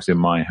arrives in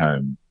my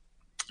home,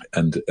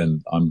 and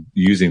I'm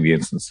using the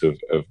instance of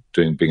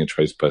being a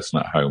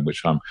tradesperson at home,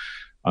 which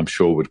I'm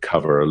sure would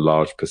cover a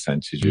large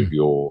percentage of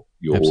your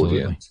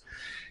audience.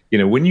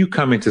 When you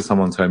come into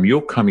someone's home,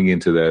 you're coming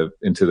into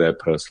their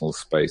personal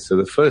space. So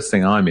the first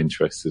thing I'm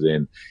interested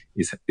in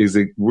is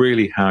it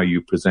really how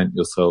you present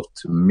yourself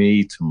to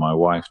me, to my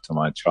wife, to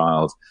my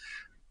child.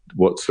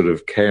 What sort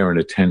of care and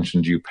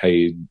attention do you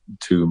pay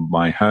to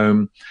my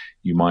home?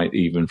 You might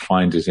even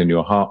find it in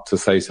your heart to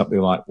say something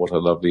like, what a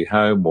lovely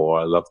home, or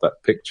I love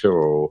that picture,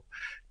 or,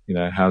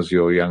 how's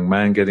your young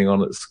man getting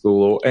on at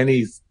school, or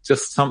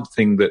just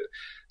something that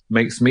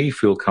makes me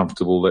feel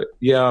comfortable that,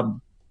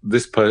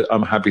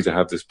 I'm happy to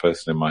have this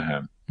person in my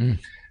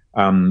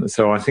home.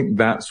 So I think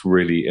that's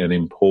really an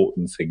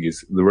important thing,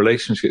 is the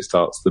relationship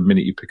starts the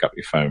minute you pick up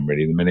your phone,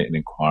 really, the minute an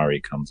inquiry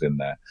comes in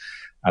there.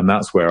 And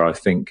that's where I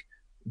think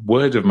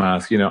word of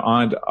mouth,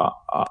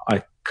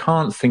 I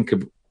can't think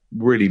of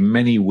really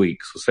many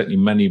weeks or certainly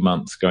many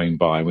months going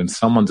by when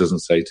someone doesn't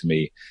say to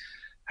me,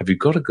 have you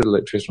got a good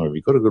electrician, or have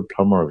you got a good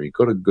plumber, or have you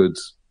got a good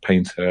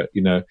painter?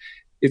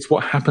 It's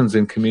what happens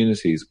in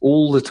communities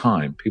all the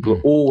time. People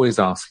are always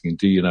asking,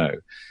 do you know?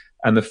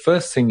 And the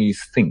first thing you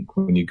think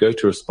when you go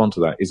to respond to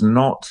that is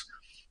not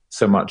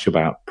so much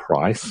about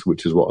price,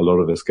 which is what a lot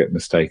of us get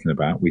mistaken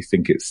about. We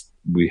think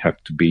we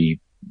have to be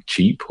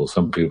cheap, or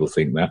some people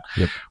think that.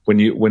 Yep.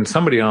 When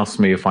somebody asks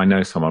me if I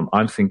know someone,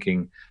 I'm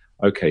thinking,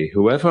 okay,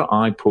 whoever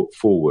I put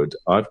forward,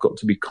 I've got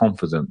to be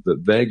confident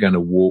that they're going to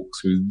walk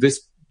through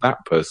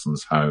that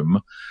person's home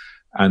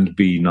and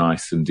be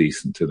nice and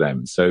decent to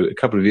them. So a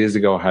couple of years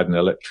ago, I had an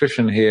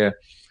electrician here.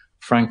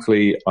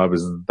 Frankly, I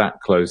was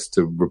that close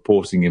to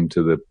reporting him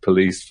to the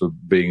police for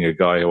being a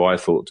guy who I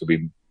thought to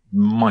be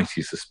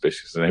mighty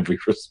suspicious in every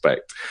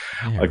respect.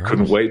 Yeah, I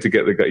couldn't wait to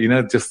get the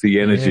guy, just the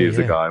energy of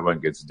the guy. I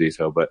won't get into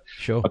detail, but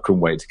sure. I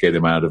couldn't wait to get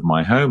him out of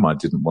my home. I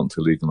didn't want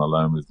to leave him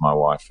alone with my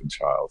wife and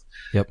child.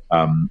 Yep.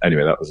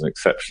 Anyway, that was an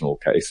exceptional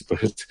case,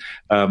 but,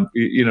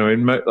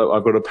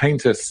 I've got a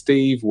painter,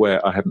 Steve,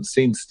 where I hadn't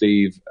seen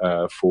Steve,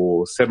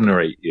 for 7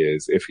 or 8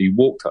 years. If he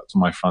walked up to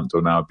my front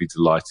door now, I'd be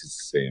delighted to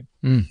see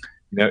him.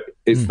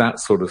 It's that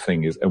sort of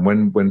thing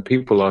and when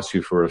people ask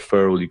you for a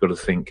referral, you've got to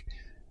think,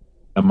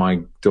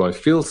 do I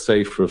feel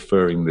safe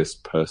referring this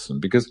person?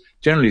 Because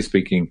generally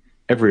speaking,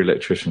 every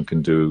electrician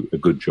can do a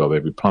good job.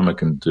 Every plumber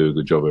can do a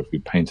good job. Every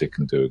painter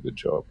can do a good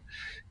job.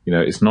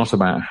 It's not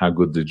about how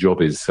good the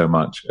job is so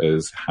much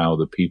as how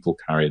the people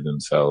carry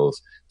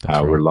themselves.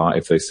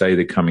 If they say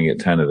they're coming at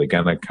 10, are they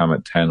going to come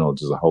at 10, or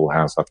does the whole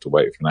house have to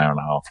wait for an hour and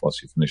a half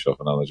whilst you finish off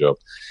another job?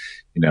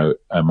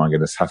 Am I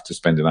going to have to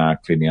spend an hour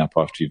cleaning up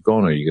after you've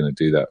gone, or are you going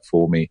to do that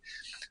for me?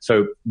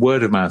 So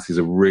word of mouth is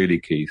a really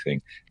key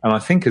thing. And I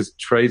think as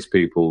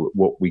tradespeople,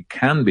 what we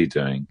can be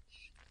doing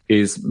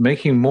is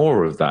making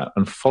more of that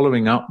and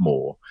following up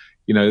more.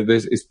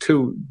 It's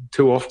too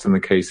often the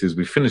case is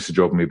we finish the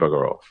job and we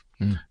bugger off.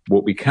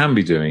 What we can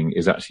be doing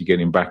is actually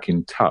getting back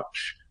in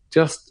touch,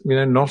 just,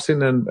 not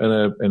in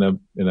an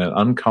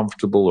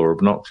uncomfortable or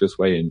obnoxious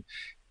way. And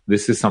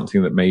this is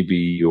something that maybe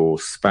your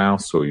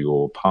spouse or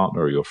your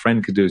partner or your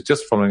friend could do, is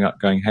just following up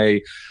going,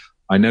 hey,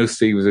 I know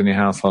Steve was in your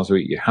house last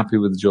week. You're happy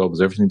with the job?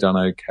 Is everything done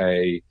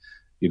okay?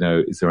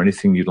 Is there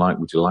anything you'd like?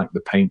 Would you like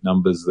the paint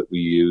numbers that we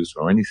use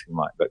or anything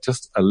like that?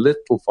 Just a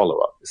little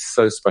follow-up is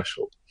so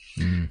special.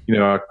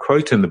 I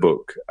quote in the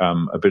book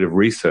a bit of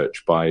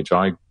research by a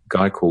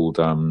guy called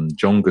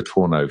John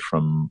Gatorno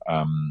from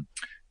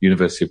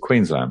University of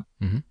Queensland.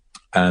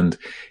 And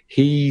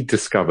he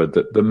discovered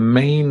that the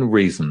main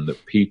reason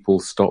that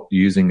people stop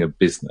using a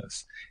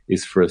business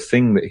is for a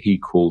thing that he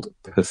called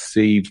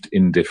perceived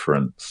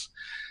indifference.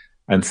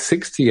 And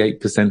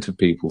 68% of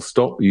people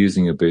stop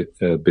using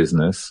a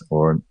business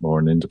or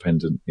an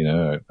independent,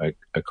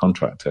 a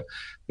contractor.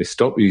 They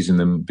stop using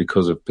them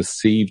because of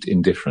perceived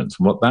indifference.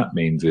 And what that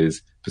means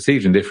is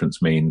perceived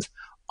indifference means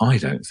I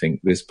don't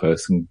think this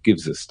person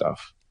gives a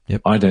stuff.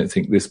 Yep. I don't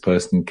think this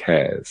person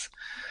cares.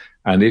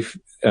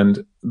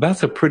 And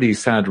that's a pretty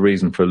sad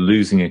reason for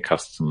losing a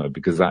customer,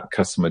 because that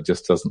customer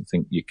just doesn't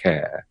think you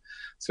care.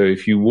 So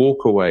if you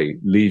walk away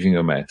leaving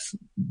a mess,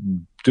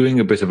 doing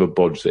a bit of a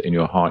bodge that in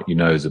your heart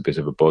is a bit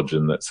of a bodge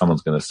and that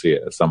someone's going to see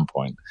it at some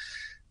point,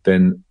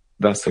 then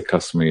that's a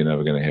customer you're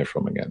never going to hear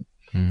from again.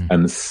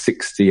 And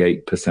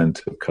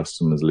 68% of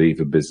customers leave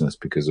a business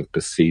because of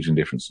perceived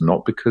indifference,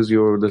 not because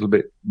you're a little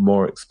bit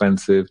more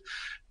expensive,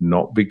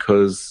 not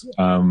because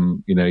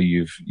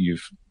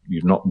you've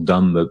not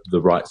done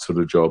the right sort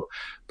of job,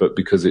 but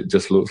because it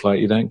just looks like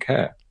you don't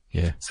care.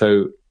 Yeah.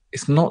 So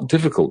it's not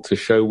difficult to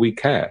show we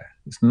care.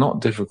 It's not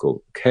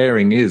difficult.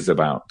 Caring is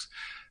about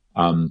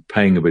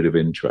paying a bit of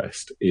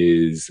interest,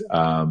 is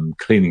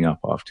cleaning up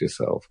after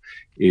yourself,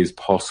 is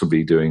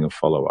possibly doing a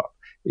follow-up,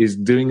 is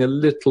doing a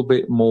little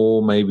bit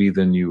more maybe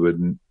than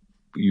you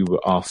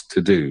were asked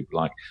to do,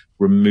 like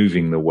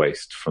removing the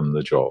waste from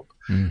the job,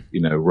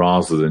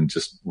 rather than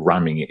just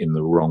ramming it in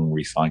the wrong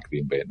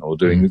recycling bin, or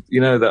doing,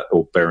 that,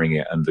 or burying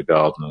it under the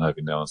garden and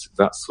having no one see,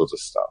 that sort of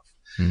stuff.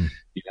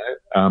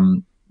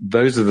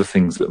 Those are the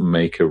things that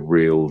make a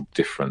real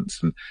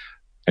difference. And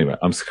anyway,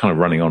 I'm kind of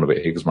running on a bit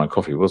here because my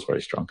coffee was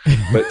very strong,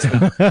 but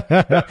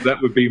that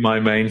would be my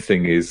main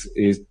thing is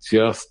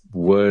just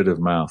word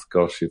of mouth.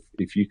 Gosh,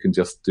 if you can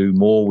just do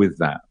more with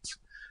that,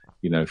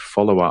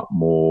 follow up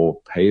more,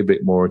 pay a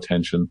bit more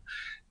attention.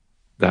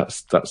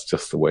 That's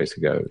just the way to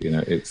go.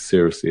 It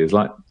seriously is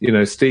like,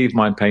 Steve,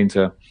 my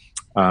painter,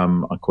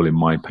 I call him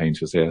my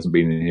painter, so he hasn't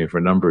been in here for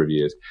a number of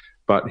years,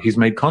 but he's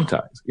made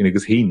contact,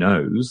 because he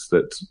knows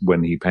that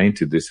when he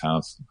painted this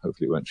house,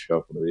 hopefully it won't show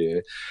up on the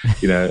year,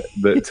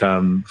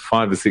 that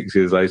 5 or 6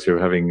 years later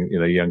of having,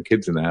 young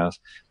kids in the house,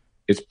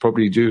 it's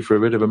probably due for a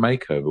bit of a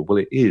makeover. Well,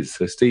 it is.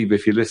 So Steve,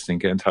 if you're listening,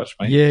 get in touch,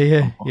 mate.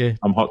 Yeah.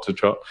 I'm hot to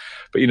trot.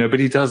 But, but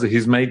he does it.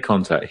 He's made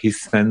contact. He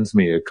sends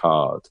me a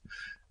card.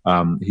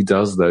 He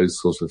does those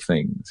sorts of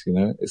things,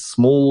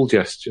 Small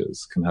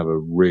gestures can have a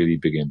really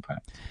big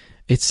impact.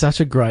 It's such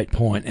a great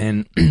point,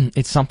 and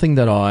it's something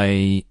that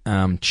I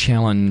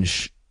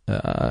challenge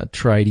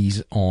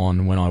tradies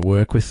on when I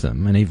work with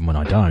them, and even when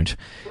I don't,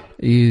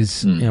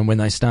 is when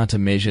they start to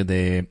measure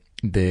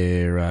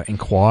their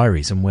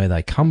inquiries and where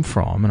they come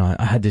from. And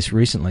I had this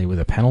recently with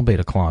a panel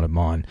beater client of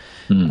mine.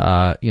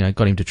 Got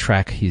him to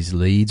track his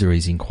leads or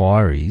his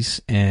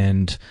inquiries,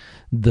 and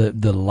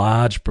the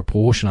large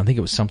proportion, I think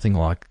it was something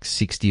like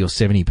 60 or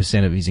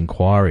 70% of his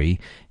inquiry,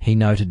 he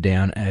noted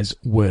down as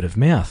word of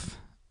mouth.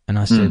 And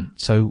I said,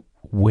 so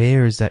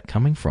where is that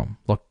coming from?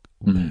 Like,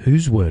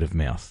 whose word of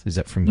mouth? Is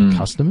that from your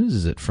customers?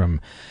 Is it from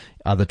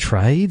other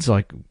trades?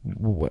 Like,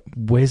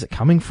 where's it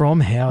coming from?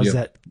 How is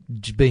that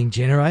being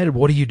generated?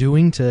 What are you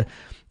doing to,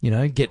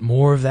 get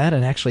more of that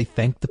and actually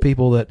thank the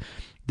people that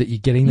you're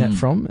getting that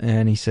from?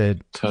 And he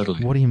said,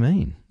 totally. What do you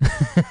mean?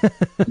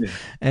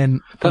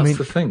 And that's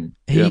the thing.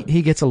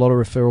 He gets a lot of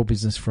referral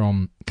business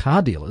from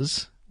car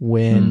dealers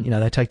when,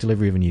 they take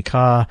delivery of a new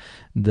car,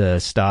 the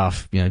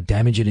staff,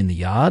 damage it in the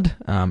yard,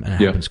 and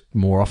it happens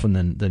more often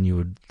than you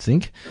would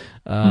think.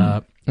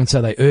 And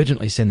so they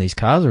urgently send these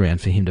cars around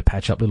for him to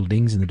patch up little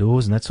dings in the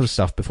doors and that sort of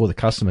stuff before the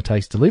customer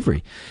takes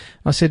delivery.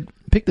 I said,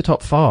 pick the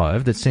top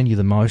 5 that send you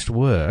the most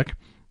work,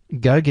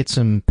 go get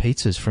some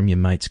pizzas from your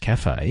mate's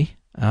cafe,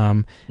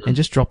 and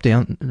just drop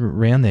down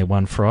around there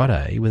one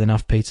Friday with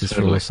enough pizzas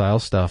for all the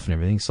sales staff and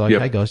everything. It's like,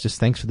 hey guys, just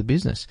thanks for the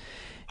business.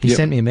 He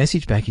sent me a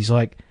message back. He's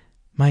like,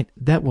 mate,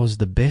 that was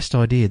the best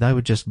idea. They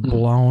were just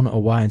blown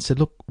away and said,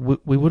 look,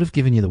 we would have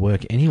given you the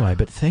work anyway,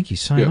 but thank you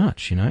so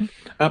much,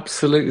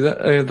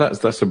 Absolutely.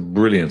 That's a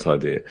brilliant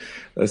idea.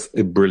 That's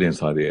a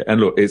brilliant idea. And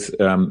look, it's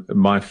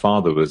my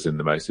father was in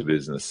the motor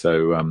business,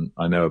 so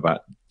I know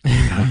about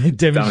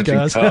damaging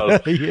cars.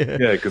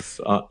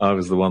 Because I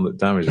was the one that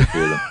damaged a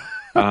few of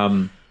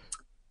them.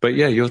 But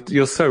yeah,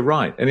 you're so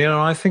right. And,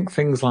 I think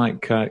things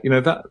like,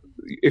 that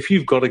if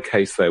you've got a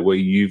case there where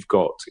you've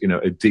got,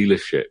 a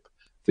dealership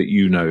that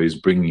is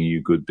bringing you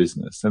good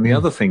business. And the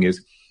other thing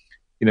is,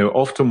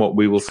 often what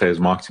we will say as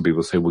marketing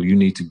people say, well, you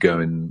need to go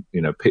and,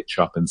 pitch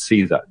up and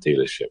see that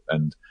dealership.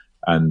 And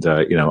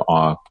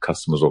our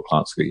customers or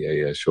clients go,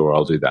 yeah, sure,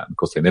 I'll do that. And of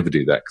course, they never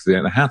do that because they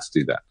don't know how to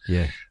do that.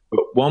 Yeah.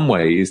 But one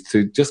way is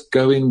to just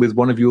go in with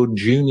one of your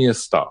junior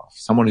staff,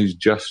 someone who's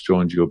just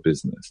joined your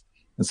business,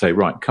 and say,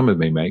 right, come with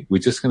me, mate. We're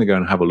just going to go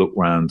and have a look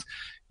around,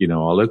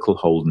 our local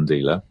Holden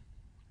dealer.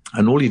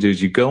 And all you do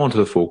is you go onto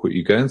the forecourt,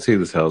 you go and see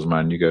the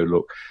salesman, you go,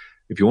 look,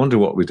 if you wonder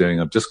what we're doing,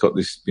 I've just got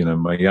this,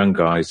 my young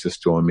guy's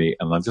just joined me,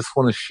 and I just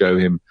want to show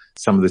him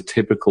some of the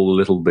typical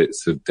little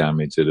bits of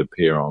damage that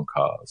appear on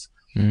cars,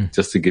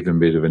 just to give him a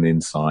bit of an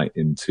insight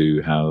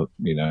into how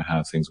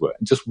things work.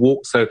 And just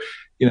walk. So,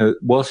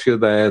 whilst you're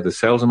there, the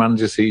sales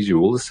manager sees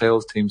you, all the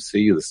sales team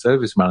see you, the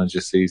service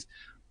manager sees,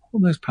 what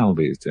are those panel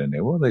beaters doing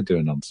there? What are they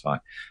doing on site?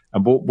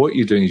 And what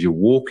you're doing is you're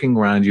walking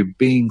around, you're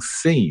being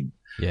seen,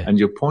 and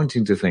you're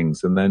pointing to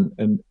things, and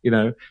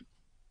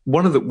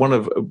one of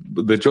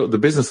the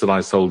business that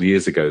I sold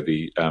years ago,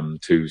 to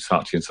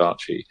Saatchi and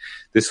Saatchi,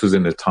 this was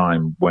in a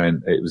time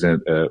when it was a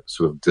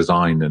sort of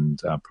design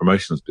and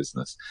promotions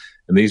business.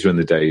 And these were in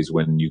the days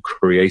when you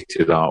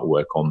created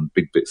artwork on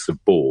big bits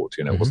of board.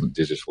 It wasn't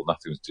digital,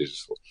 nothing was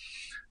digital.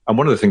 And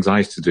one of the things I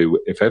used to do,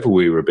 if ever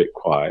we were a bit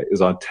quiet,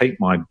 is I'd take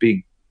my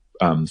big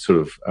I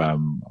forget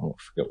what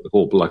they're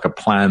called, but like a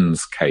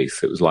plans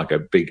case. It was like a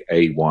big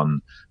A1,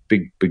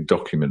 big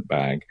document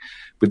bag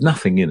with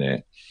nothing in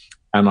it.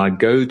 And I'd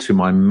go to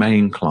my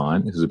main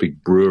client, who's a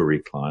big brewery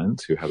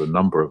client who had a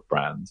number of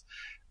brands,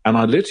 and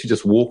I'd literally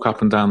just walk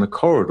up and down the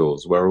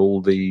corridors where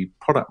all the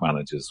product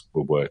managers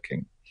were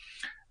working.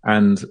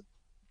 And,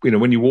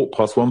 when you walk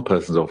past one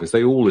person's office,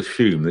 they all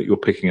assume that you're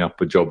picking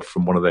up a job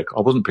from one of their...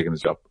 I wasn't picking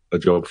a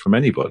job from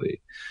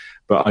anybody,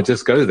 but I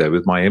just go there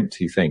with my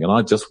empty thing, and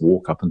I'd just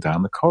walk up and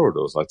down the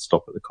corridors. I'd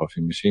stop at the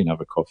coffee machine, have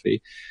a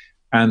coffee,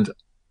 and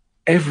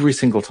every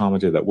single time I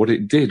did that, what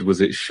it did was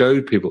it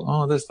showed people,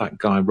 oh, there's that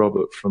guy,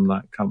 Robert, from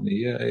that company.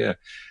 Yeah.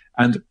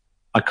 And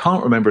I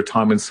can't remember a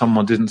time when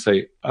someone didn't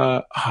say,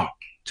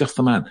 just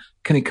the man.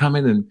 Can he come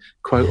in and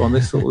quote on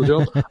this sort of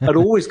job? I'd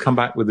always come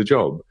back with a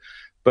job.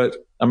 But,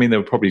 there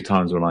were probably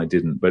times when I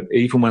didn't. But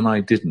even when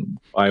I didn't,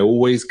 I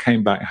always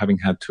came back having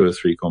had 2 or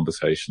 3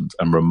 conversations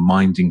and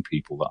reminding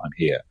people that I'm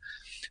here.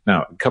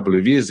 Now, a couple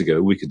of years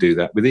ago, we could do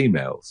that with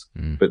emails.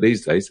 But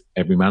these days,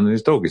 every man and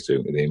his dog is doing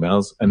it with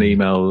emails. And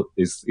email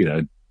is,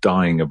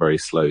 dying a very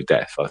slow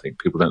death. I think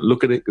people don't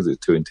look at it because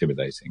it's too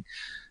intimidating.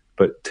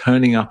 But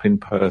turning up in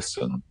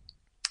person,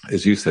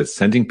 as you said,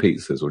 sending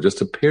pizzas or just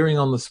appearing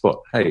on the spot.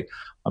 Hey,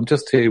 I'm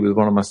just here with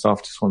one of my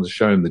staff. Just wanted to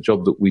show him the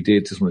job that we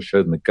did. Just want to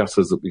show them the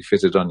gutters that we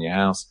fitted on your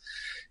house.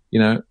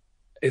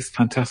 It's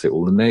fantastic.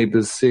 All the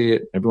neighbors see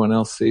it. Everyone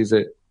else sees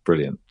it.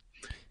 Brilliant.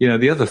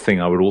 The other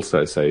thing I would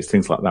also say is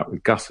things like that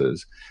with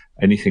gutters,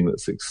 anything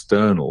that's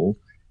external,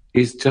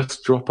 is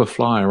just drop a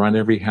flyer around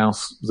every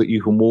house that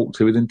you can walk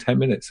to within 10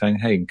 minutes saying,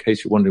 hey, in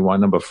case you're wondering why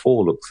number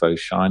 4 looks so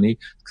shiny,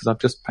 because I've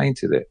just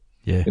painted it.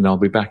 Yeah. I'll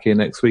be back here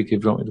next week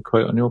if you want me to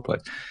quote on your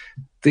place.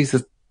 These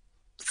are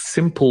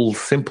simple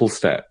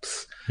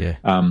steps. Yeah.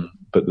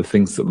 But the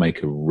things that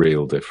make a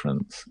real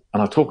difference.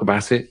 And I talk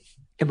about it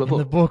in the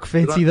book.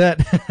 Fancy that.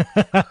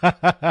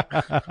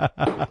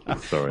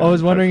 Sorry. I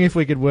was wondering if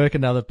we could work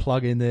another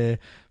plug in there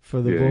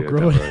for the book,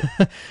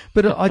 Robert.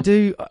 But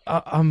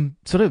I'm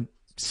sort of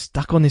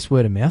stuck on this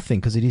word of mouth thing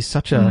because it is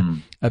such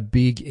a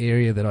big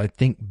area that I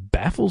think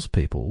baffles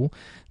people.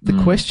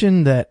 The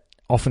question that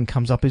often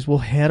comes up is, well,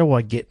 how do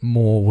I get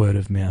more word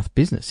of mouth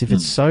business? If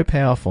it's so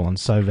powerful and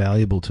so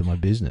valuable to my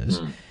business,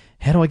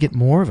 how do I get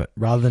more of it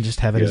rather than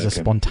just have it as a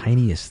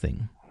spontaneous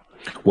thing?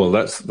 Well,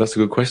 that's a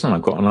good question.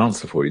 I've got an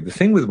answer for you. The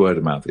thing with word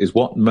of mouth is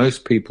what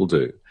most people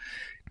do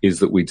is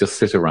that we just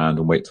sit around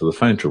and wait till the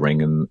phone to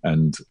ring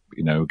and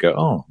go,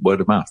 oh, word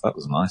of mouth, that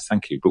was nice,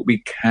 thank you. But we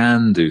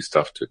can do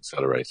stuff to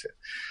accelerate it.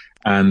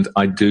 And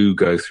I do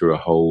go through a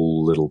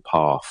whole little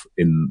path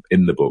in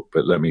the book,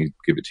 but let me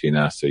give it to you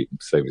now so you can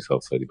save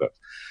yourself $30.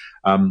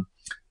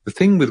 The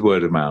thing with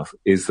word of mouth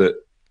is that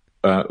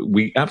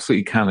we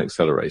absolutely can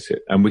accelerate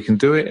it, and we can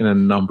do it in a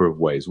number of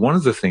ways. One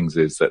of the things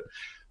is that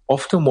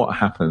often what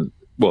happens,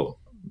 well,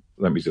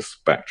 let me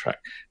just backtrack.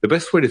 The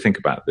best way to think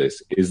about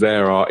this is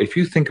if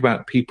you think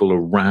about people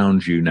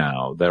around you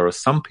now, there are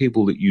some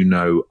people that you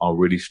know are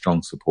really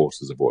strong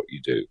supporters of what you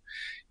do.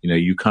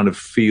 You kind of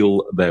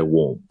feel their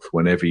warmth.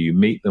 Whenever you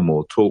meet them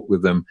or talk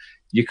with them,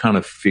 you kind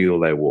of feel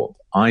their warmth.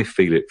 I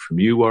feel it from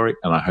you, Warwick,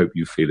 and I hope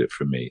you feel it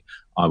from me.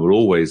 I will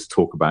always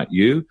talk about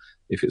you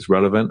if it's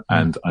relevant,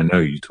 and I know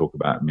you talk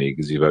about me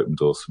because you've opened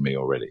doors for me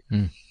already.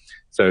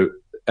 So,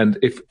 and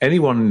if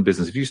anyone in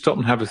business, if you stop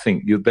and have a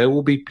think, there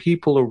will be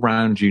people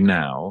around you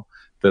now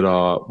that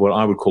are what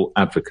I would call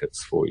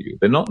advocates for you.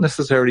 They're not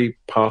necessarily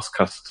past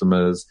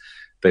customers.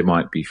 They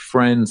might be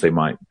friends. They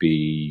might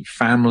be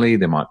family.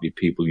 They might be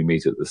people you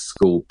meet at the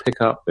school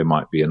pickup. They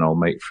might be an old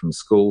mate from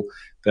school.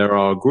 There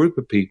are a group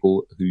of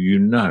people who you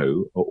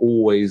know are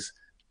always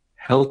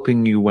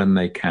helping you when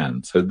they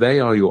can. So they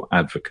are your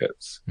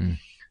advocates.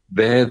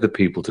 They're the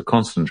people to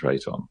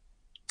concentrate on,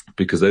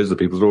 because those are the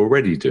people who are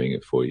already doing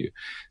it for you.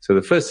 So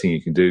the first thing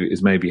you can do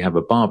is maybe have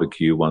a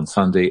barbecue one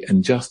Sunday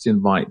and just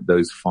invite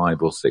those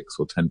 5 or 6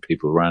 or 10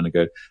 people around and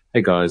go,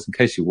 hey guys, in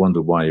case you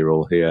wonder why you're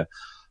all here,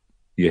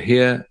 you're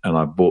here, and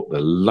I bought the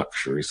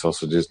luxury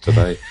sausages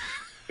today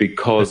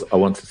because I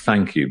want to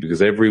thank you,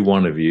 because every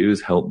one of you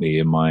has helped me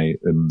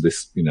in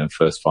this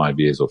first 5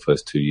 years or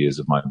first 2 years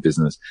of my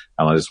business,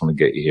 and I just want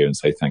to get you here and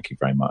say thank you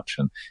very much.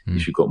 And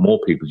if you've got more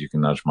people you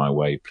can nudge my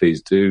way,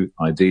 please do.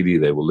 Ideally,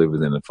 they will live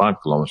within a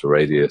 5-kilometer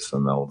radius,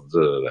 and they'll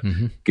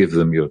give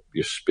them your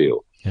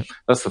spiel. Yep.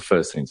 That's the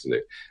first thing to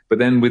do. But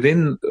then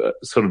within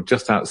sort of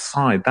just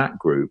outside that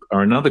group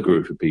are another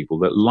group of people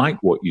that like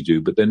what you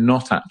do, but they're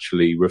not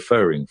actually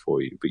referring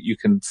for you. But you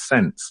can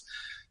sense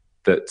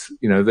that,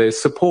 they're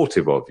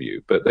supportive of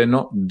you, but they're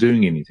not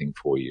doing anything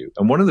for you.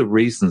 And one of the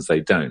reasons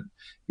they don't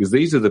is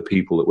these are the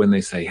people that when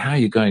they say, how are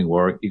you going,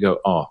 Warwick? You go,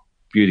 oh,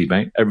 beauty,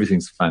 mate.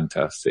 Everything's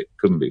fantastic.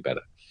 Couldn't be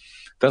better.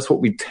 That's what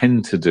we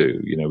tend to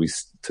do.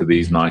 To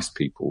these nice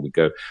people, we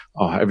go,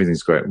 oh,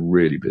 everything's great. I'm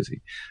really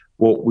busy.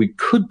 What we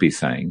could be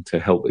saying to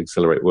help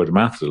accelerate word of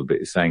mouth a little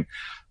bit is saying,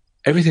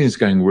 everything is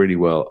going really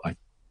well. I'm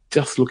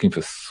just looking for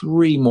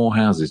 3 more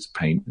houses to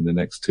paint in the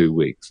next 2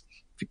 weeks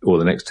or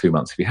the next 2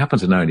 months. If you happen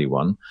to know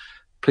anyone,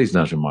 please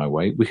nudge them my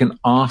way. We can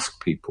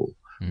ask people.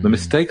 The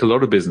mistake a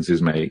lot of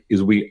businesses make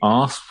is we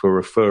ask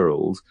for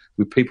referrals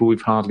with people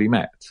we've hardly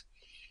met.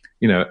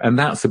 And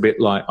that's a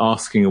bit like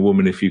asking a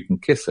woman if you can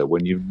kiss her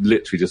when you've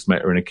literally just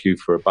met her in a queue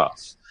for a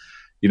bus.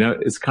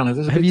 It's kind of...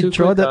 Have you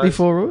tried that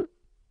before, Roy?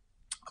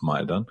 I might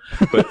have done,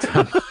 but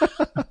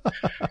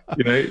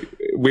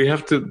we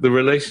have to. The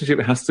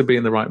relationship has to be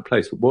in the right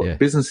place. What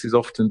businesses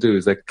often do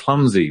is they're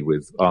clumsy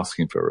with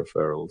asking for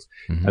referrals,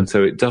 and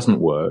so it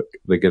doesn't work.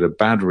 They get a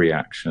bad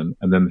reaction,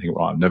 and then they think,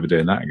 "Well, I'm never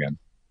doing that again."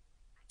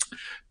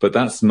 But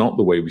that's not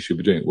the way we should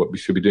be doing it. What we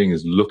should be doing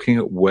is looking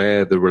at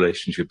where the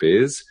relationship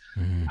is,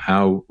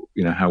 how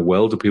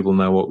well do people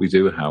know what we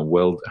do, how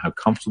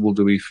comfortable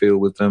do we feel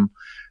with them.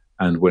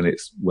 And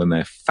when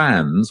they're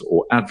fans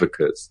or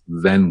advocates,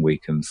 then we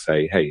can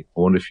say, hey, I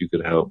wonder if you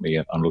could help me.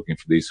 I'm looking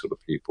for these sort of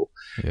people.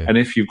 Yeah. And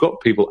if you've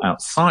got people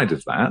outside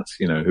of that,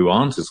 who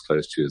aren't as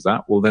close to you as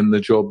that, well, then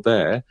the job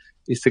there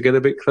is to get a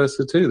bit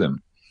closer to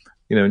them,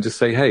 and just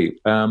say, hey,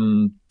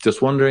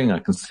 just wondering, I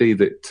can see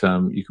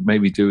that you could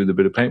maybe do with a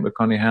bit of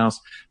paintwork on your house.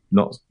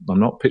 I'm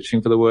not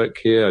pitching for the work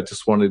here. I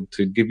just wanted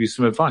to give you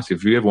some advice.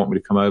 If you ever want me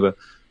to come over,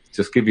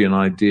 just give you an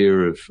idea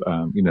of,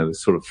 the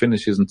sort of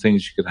finishes and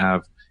things you could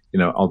have.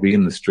 I'll be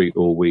in the street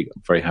all week.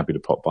 I'm very happy to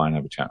pop by and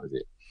have a chat with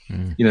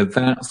you.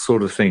 That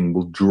sort of thing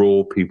will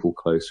draw people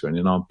closer. And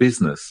in our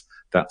business,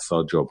 that's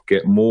our job.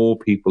 Get more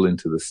people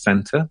into the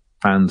center,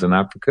 fans and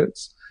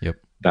advocates. Yep.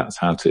 That's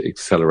how to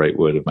accelerate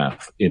word of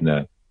mouth in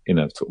a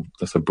sort of,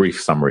 that's a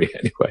brief summary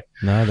anyway.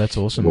 No, that's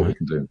awesome. What we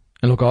can do.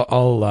 And look,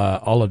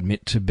 I'll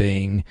admit to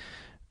being,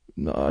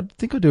 I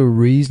think I do a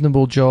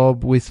reasonable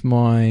job with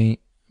my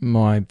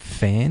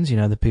fans,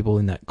 the people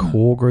in that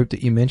core group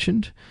that you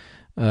mentioned.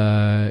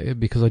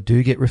 Because I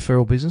do get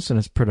referral business, and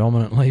it's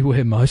predominantly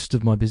where most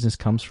of my business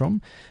comes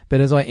from. But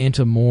as I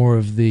enter more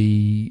of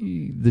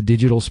the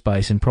digital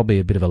space, and probably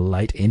a bit of a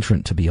late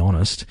entrant, to be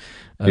honest,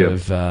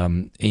 of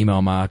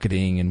email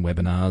marketing and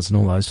webinars and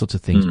all those sorts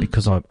of things,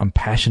 because I'm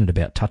passionate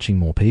about touching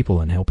more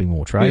people and helping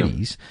more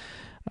tradies,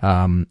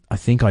 I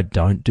think I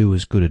don't do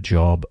as good a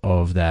job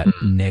of that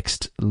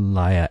next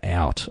layer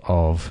out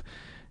of,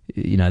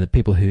 the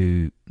people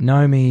who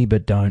know me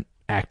but don't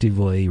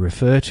actively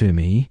refer to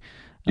me.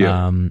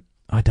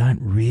 I don't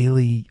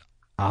really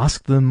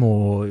ask them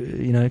or,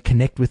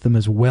 connect with them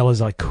as well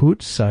as I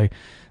could. So,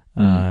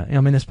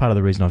 that's part of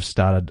the reason I've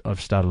started a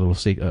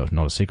little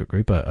not a secret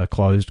group, a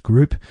closed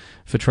group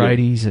for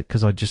tradies,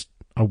 because I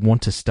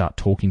want to start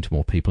talking to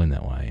more people in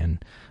that way.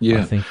 And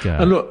I think,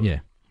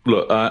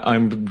 Look,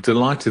 I'm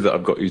delighted that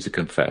I've got you to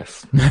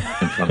confess in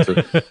front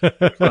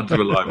of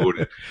a live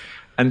audience.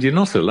 And you're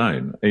not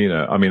alone.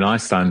 I mean, I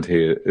stand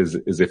here as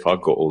if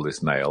I've got all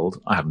this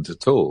nailed. I haven't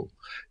at all.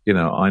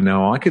 I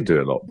know I could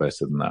do a lot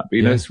better than that.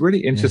 But, it's really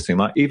interesting.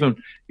 Like even,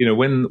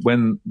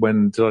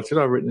 when did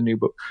I write a new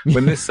book?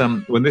 When this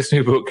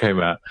new book came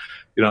out,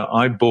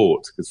 I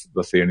bought, because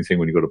that's the only thing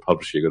when you've got a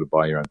publisher, you've got to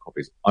buy your own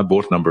copies. I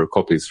bought a number of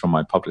copies from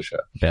my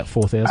publisher. About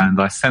 4,000.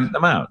 And I sent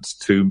them out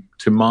to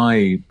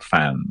my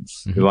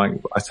fans. Mm-hmm. Like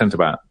I sent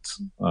about,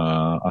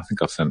 I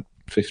think I've sent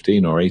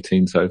 15 or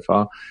 18 so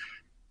far.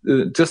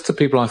 Just to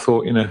people I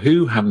thought,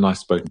 who haven't I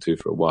spoken to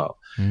for a while?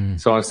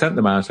 So I've sent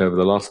them out over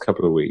the last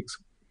couple of weeks,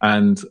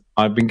 and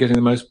I've been getting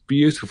the most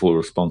beautiful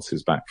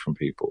responses back from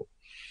people.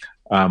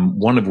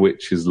 One of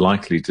which is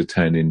likely to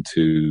turn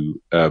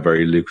into a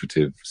very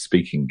lucrative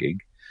speaking gig,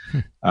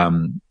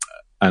 and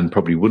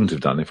probably wouldn't have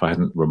done if I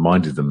hadn't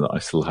reminded them that I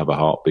still have a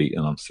heartbeat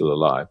and I'm still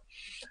alive.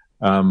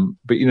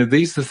 But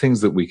these are the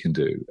things that we can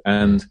do,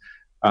 and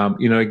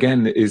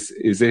again, is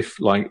if,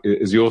 like,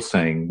 as you're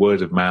saying,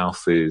 word of mouth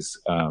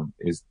can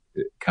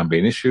be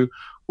an issue.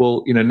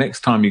 Well, next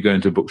time you go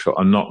into a bookshop,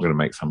 I'm not going to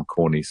make some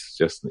corny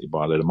suggestion that you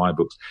buy a load of my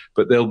books,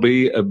 but there'll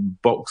be a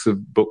box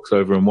of books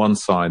over on one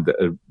side that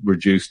are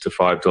reduced to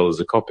 $5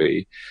 a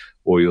copy,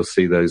 or you'll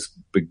see those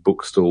big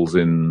bookstores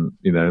in,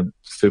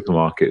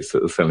 supermarkets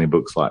that are selling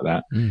books like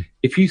that.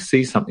 If you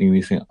see something and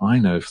you think, I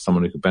know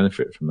someone who could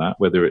benefit from that,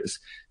 whether it's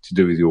to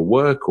do with your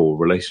work or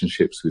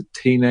relationships with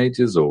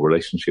teenagers or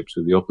relationships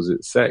with the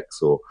opposite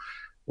sex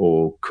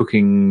or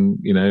cooking,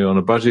 on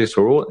a budget,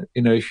 or,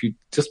 if you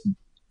just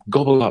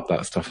gobble up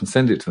that stuff and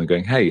send it to them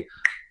going, hey,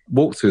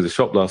 walked through the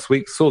shop last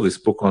week, saw this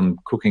book on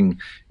cooking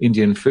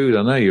Indian food.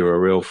 I know you're a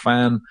real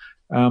fan.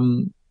 There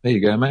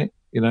you go, mate.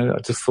 I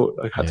just thought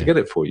I had to get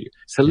it for you.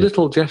 It's a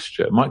little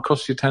gesture. It might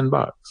cost you $10,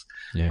 but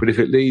if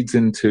it leads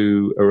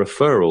into a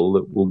referral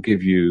that will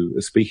give you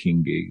a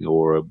speaking gig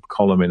or a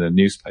column in a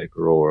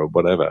newspaper or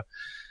whatever,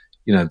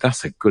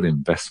 that's a good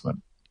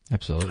investment.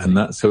 Absolutely.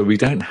 And so we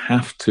don't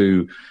have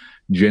to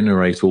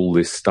generate all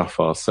this stuff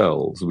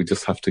ourselves. We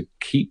just have to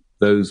keep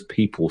those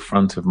people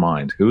front of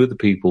mind. Who are the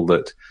people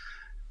that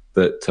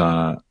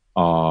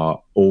are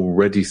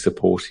already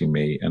supporting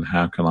me, and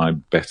how can I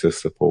better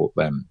support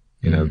them?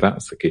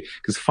 That's the key.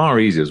 Because far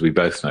easier, as we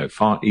both know,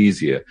 far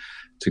easier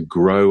to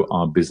grow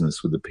our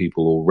business with the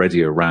people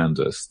already around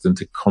us than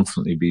to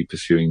constantly be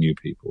pursuing new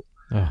people.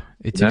 Oh,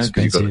 it's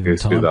expensive, you've got to go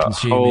through that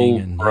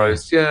whole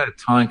process.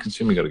 Time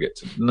consuming. You've got to get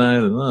to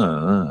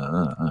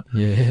know.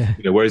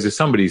 Whereas if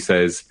somebody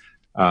says,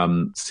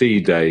 see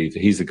Dave,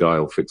 he's the guy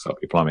who'll fix up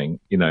your plumbing,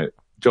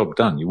 job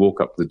done. You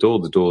walk up the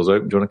door's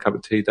open. Do you want a cup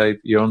of tea, Dave?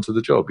 You're onto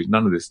the job.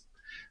 None of this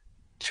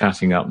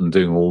chatting up and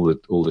doing all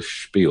the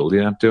spiel. You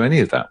don't have to do any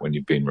of that when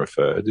you've been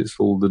referred. It's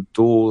all the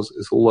doors.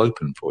 It's all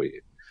open for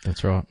you.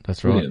 That's right.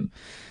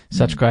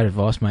 Such great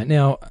advice, mate.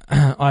 Now,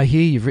 I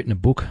hear you've written a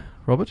book,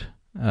 Robert.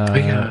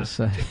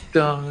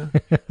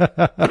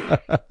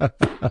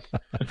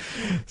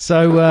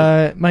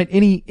 So, mate,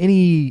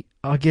 any,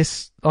 I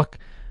guess, like,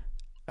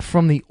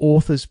 from the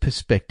author's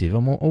perspective,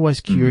 I'm always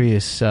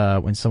curious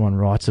when someone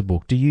writes a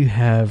book, do you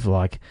have,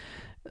 like,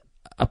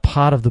 a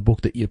part of the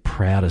book that you're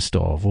proudest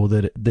of, or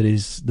that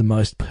is the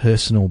most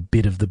personal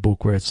bit of the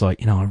book where it's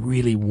like, I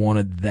really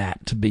wanted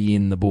that to be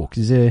in the book?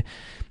 Is there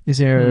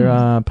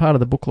a part of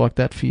the book like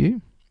that for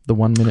you? The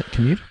 1 Minute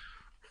Commute?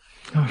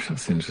 Gosh,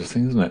 that's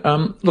interesting, isn't it?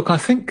 Look, I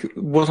think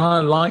what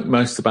I like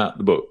most about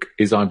the book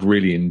is I've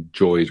really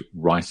enjoyed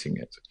writing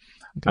it.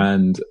 Okay.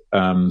 And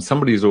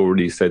somebody's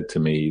already said to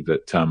me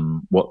that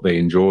what they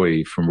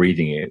enjoy from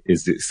reading it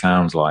is it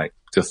sounds like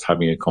just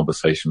having a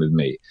conversation with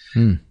me.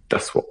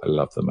 That's what I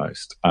love the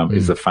most,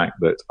 is the fact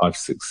that I've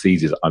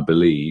succeeded, I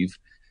believe,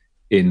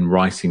 in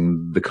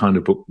writing the kind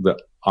of book that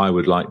I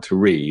would like to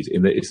read,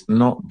 in that it's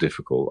not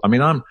difficult. I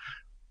mean,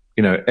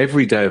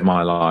 every day of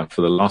my life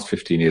for the last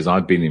 15 years,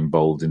 I've been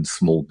involved in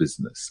small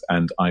business.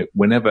 And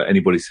whenever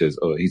anybody says,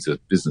 oh, he's a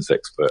business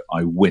expert,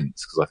 I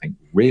wince, because I think,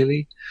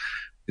 really?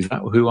 Is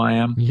that who I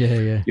am?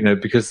 Yeah.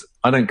 Because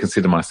I don't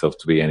consider myself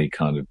to be any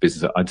kind of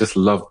business. I just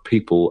love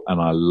people, and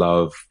I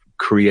love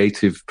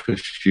creative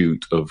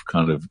pursuit of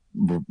kind of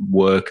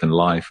work and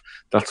life.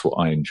 That's what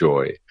I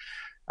enjoy.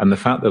 And the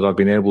fact that I've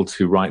been able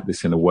to write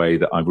this in a way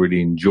that I've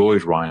really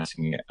enjoyed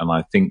writing it, and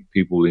I think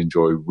people will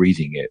enjoy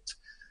reading it,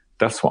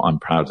 that's what I'm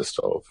proudest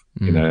of.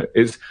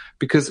 It's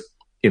because,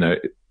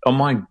 on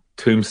my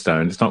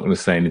tombstone, it's not going to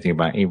say anything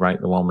about he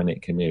wrote the 1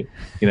 Minute Commute.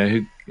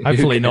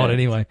 Hopefully not,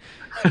 anyway.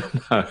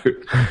 No,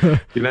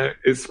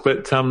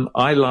 but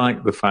I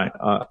like the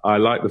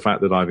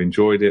fact that I've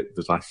enjoyed it,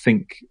 that I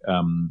think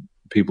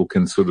people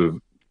can sort of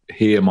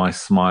hear my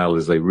smile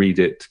as they read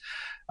it.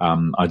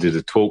 I did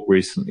a talk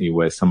recently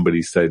where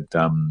somebody said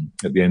at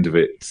the end of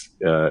it,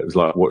 it was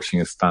like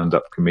watching a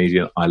stand-up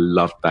comedian. I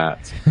loved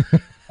that.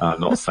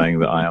 Not saying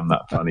that I am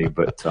that funny,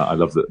 but I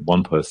love that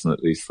one person at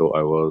least thought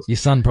I was. Your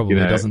son probably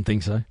doesn't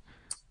think so.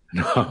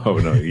 No,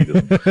 he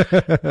doesn't.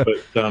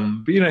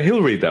 but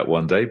he'll read that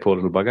one day, poor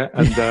little bugger,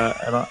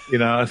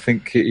 and I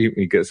think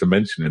he gets a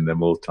mention in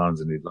them all the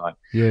times, and he'd like.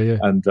 Yeah.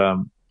 And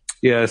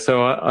Yeah,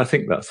 so I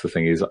think that's the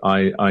thing is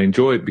I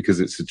enjoy it because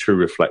it's a true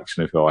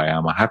reflection of who I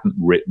am. I haven't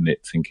written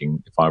it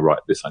thinking if I write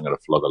this, I'm going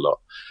to flog a lot.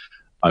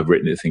 I've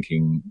written it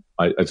thinking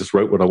I just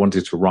wrote what I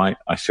wanted to write.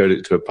 I showed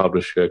it to a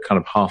publisher kind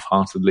of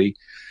half-heartedly.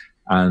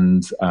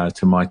 And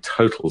to my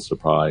total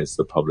surprise,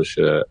 the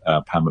publisher,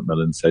 Pam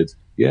Macmillan, said,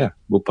 yeah,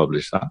 we'll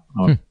publish that.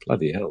 Oh,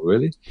 bloody hell,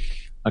 really?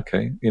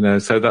 Okay.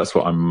 So that's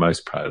what I'm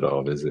most proud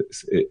of is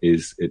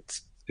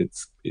it's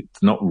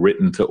not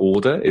written to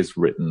order. It's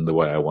written the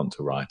way I want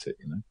to write it,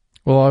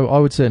 Well, I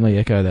would certainly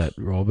echo that,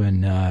 Rob,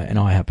 and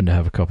I happen to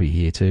have a copy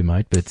here too,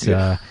 mate. But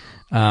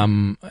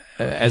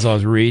as I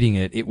was reading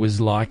it, it was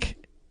like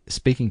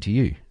speaking to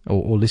you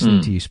or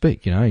listening to you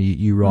speak.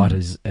 You write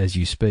as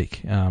you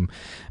speak.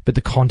 But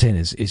the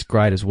content is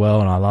great as well,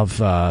 and I love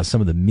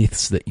some of the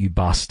myths that you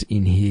bust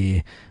in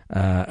here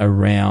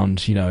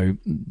around,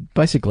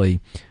 basically,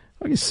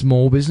 I guess,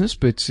 small business,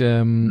 but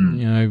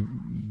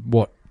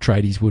what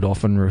tradies would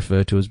often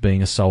refer to as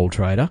being a sole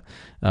trader,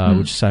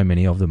 which so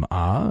many of them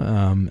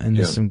are. And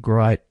there's some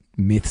great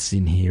myths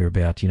in here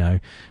about,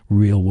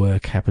 real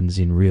work happens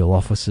in real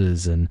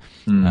offices and,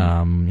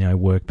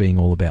 work being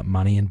all about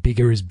money and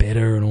bigger is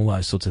better and all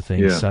those sorts of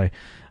things. Yeah. So,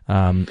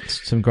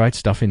 some great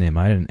stuff in there,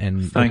 mate.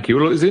 And thank you.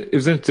 Well, it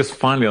was just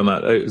finally on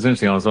that. It was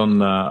interesting. I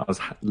was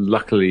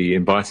luckily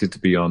invited to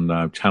be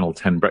on Channel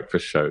 10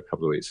 Breakfast Show a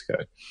couple of weeks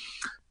ago.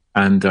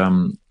 And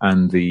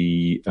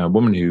the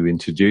woman who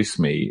introduced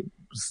me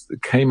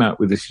came out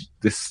with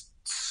this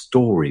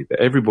story that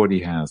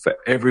everybody has, that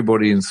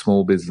everybody in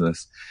small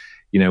business,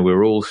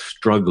 we're all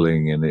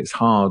struggling and it's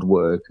hard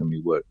work and we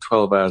work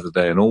 12 hours a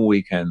day and all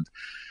weekend.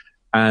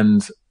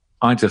 And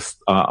I just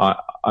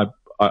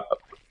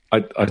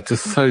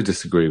so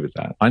disagree with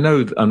that. I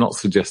know I'm not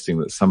suggesting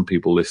that some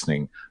people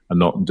listening are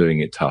not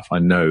doing it tough. I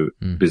know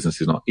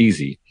business is not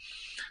easy,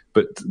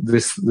 but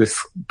this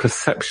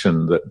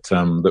perception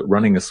that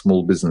running a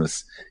small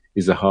business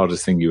is the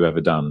hardest thing you've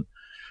ever done.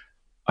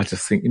 I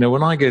just think,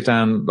 when I go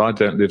down, I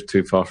don't live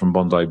too far from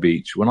Bondi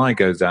Beach. When I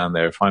go down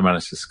there, if I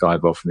manage to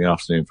skive off in the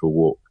afternoon for a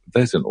walk,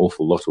 there's an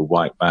awful lot of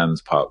white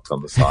vans parked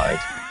on the side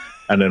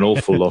and an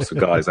awful lot of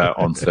guys out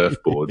on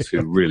surfboards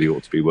who really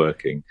ought to be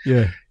working.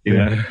 Yeah.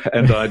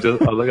 And I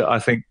look at, I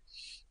think,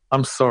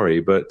 I'm sorry,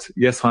 but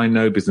yes, I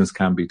know business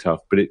can be tough,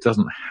 but it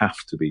doesn't have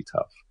to be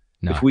tough.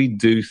 No. If we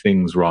do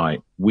things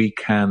right, we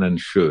can and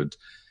should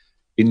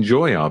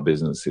enjoy our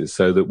businesses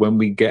so that when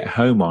we get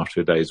home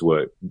after a day's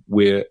work,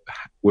 we're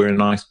a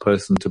nice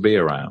person to be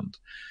around.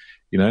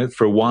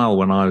 For a while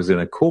when I was in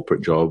a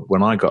corporate job,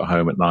 when I got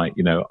home at night,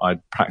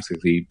 I'd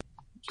practically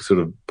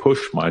sort of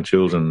push my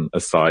children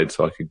aside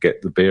so I could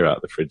get the beer out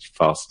of the fridge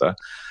faster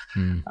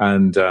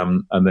and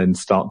then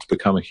start to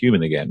become a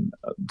human again.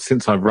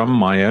 Since I've run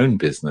my own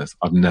business,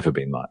 I've never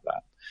been like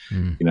that.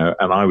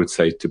 And I would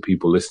say to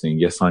people listening,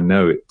 yes, I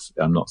know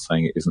I'm not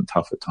saying it isn't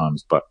tough at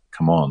times, but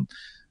come on.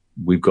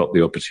 We've got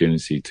the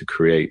opportunity to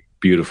create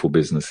beautiful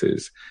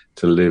businesses,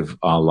 to live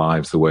our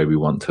lives the way we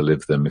want to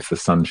live them. If the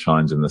sun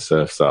shines and the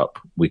surf's up,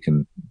 we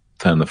can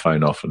turn the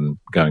phone off and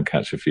go and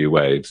catch a few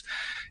waves.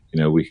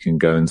 We can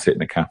go and sit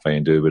in a cafe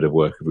and do a bit of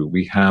work.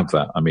 We have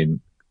that. I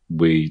mean,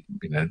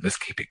 let's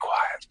keep it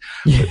quiet.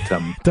 Yeah.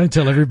 But, don't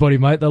tell everybody,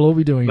 mate. They'll all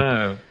be doing it.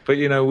 No, but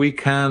we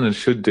can and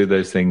should do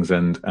those things.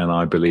 And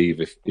I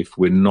believe if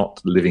we're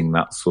not living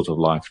that sort of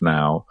life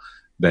now,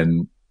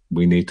 then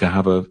we need to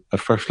have a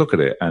fresh look at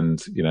it and,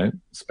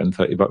 spend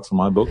 $30 on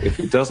my book. If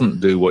it doesn't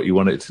do what you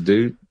want it to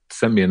do,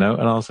 send me a note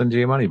and I'll send you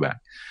your money back.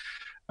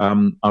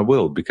 I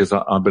will, because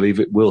I believe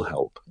it will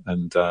help.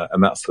 And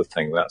that's the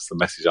thing. That's the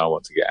message I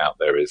want to get out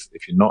there is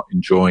if you're not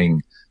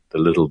enjoying the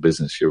little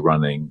business you're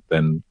running,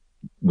 then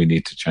we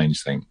need to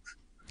change things.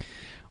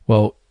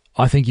 Well,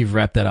 I think you've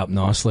wrapped that up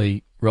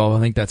nicely, Rob. I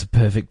think that's a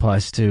perfect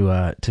place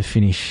to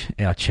finish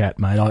our chat,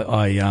 mate.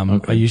 I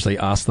usually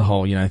ask the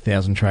whole,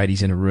 1,000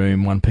 tradies in a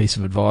room, one piece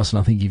of advice, and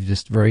I think you've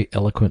just very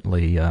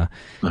eloquently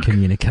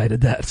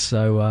communicated that.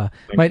 So,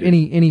 mate,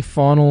 any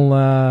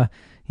final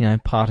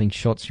parting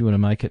shots you want to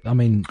make it? I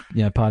mean,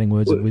 parting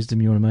words of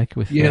wisdom you want to make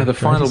with? Yeah, the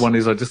final one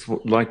is I just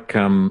like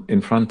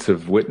in front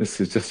of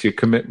witnesses, just your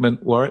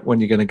commitment, Warwick. When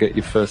you're going to get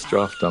your first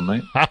draft done,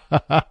 mate?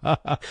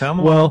 Come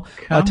on. Well,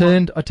 I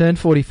turned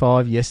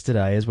 45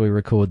 yesterday as we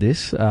record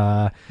this,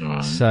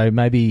 so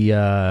maybe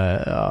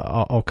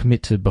I'll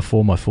commit to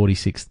before my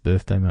 46th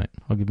birthday, mate.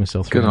 I'll give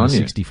myself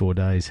 364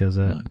 days. How's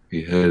that?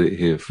 You heard it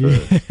here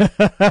first.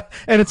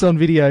 And it's on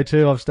video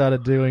too. I've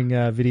started doing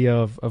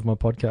video of my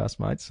podcast,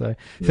 mate. So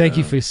thank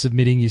you for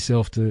submitting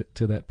yourself to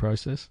that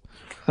process.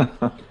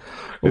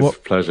 It's a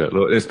pleasure.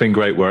 Look, it's been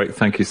great, Warwick.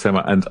 Thank you so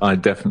much. And I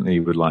definitely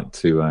would like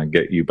to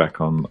get you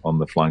back on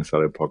the Flying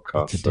Solo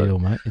podcast. It's a deal,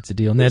 mate. It's a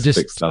deal. Now,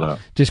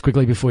 just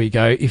quickly before you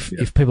go,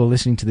 if people are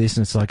listening to this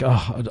and it's like,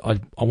 I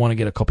want to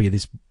get a copy of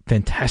this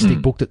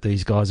fantastic book that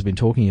these guys have been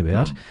talking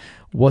about,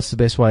 what's the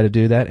best way to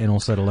do that and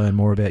also to learn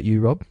more about you,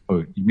 Rob?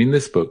 Oh, you mean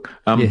this book?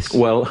 Yes.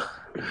 Well,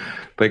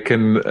 they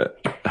can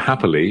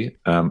happily,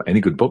 any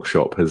good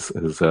bookshop has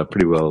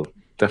pretty well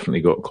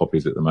definitely got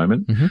copies at the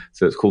moment.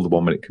 So it's called The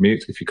 1 Minute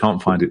Commute. If you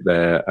can't find it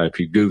there, if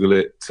you Google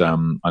it,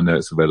 I know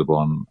it's available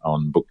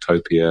on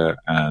Booktopia,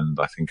 and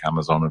I think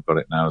Amazon have got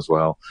it now as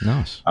well.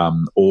 Nice.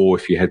 Or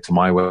if you head to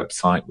my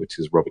website, which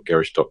is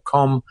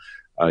robertgerrish.com,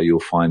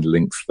 you'll find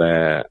links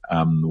there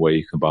where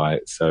you can buy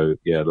it. So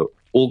yeah, look,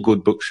 all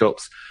good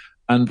bookshops.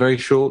 And very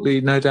shortly,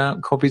 no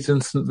doubt, copies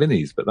in St.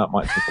 Vinny's, but that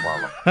might take a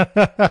while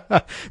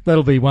longer.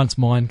 That'll be once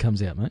mine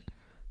comes out, mate.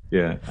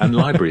 Yeah, and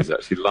libraries,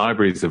 actually.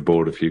 Libraries have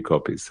bought a few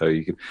copies, so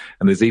you can,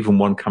 and there's even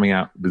one coming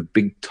out with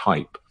big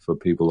type for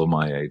people of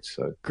my age.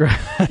 So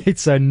great.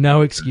 So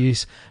no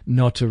excuse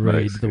not to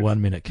read The 1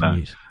 Minute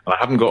Commute. No. I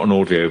haven't got an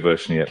audio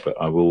version yet, but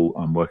I will.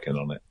 I'm working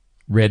on it.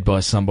 Read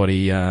by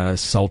somebody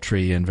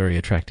sultry and very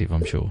attractive,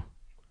 I'm sure.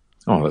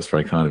 Oh, that's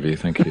very kind of you.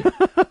 Thank you.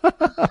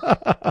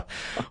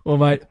 Well,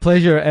 mate,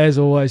 pleasure as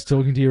always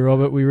talking to you,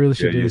 Robert. We really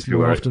should do this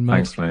more often,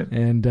 mate. Thanks, mate.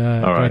 And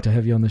great to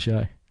have you on the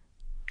show.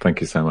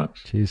 Thank you so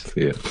much. Cheers.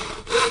 See you.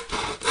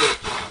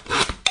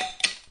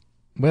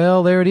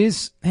 Well, there it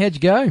is. How'd you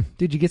go?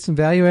 Did you get some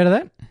value out of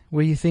that?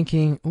 Were you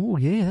thinking, oh,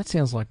 yeah, that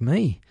sounds like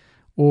me?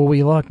 Or were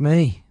you like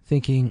me,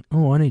 thinking,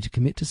 oh, I need to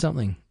commit to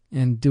something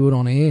and do it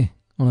on air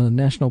on a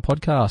national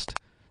podcast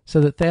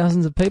so that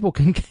thousands of people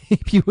can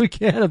keep you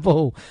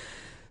accountable?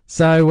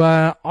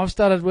 So I've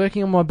started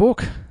working on my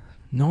book.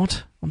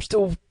 I'm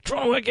still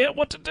trying to work out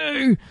what to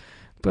do.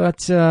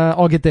 But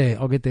I'll get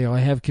there. I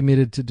have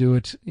committed to do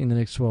it in the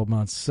next 12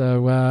 months.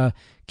 So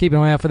keep an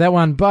eye out for that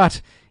one.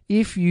 But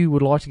if you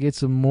would like to get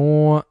some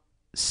more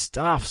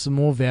stuff, some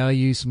more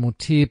value, some more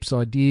tips,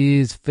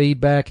 ideas,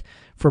 feedback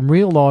from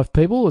real life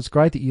people, it's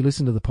great that you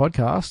listen to the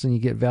podcast and you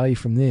get value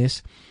from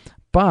this.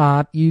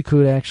 But you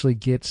could actually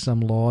get some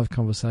live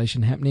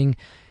conversation happening.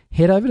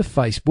 Head over to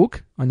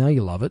Facebook. I know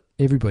you love it.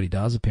 Everybody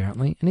does,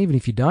 apparently. And even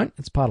if you don't,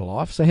 it's part of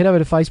life. So head over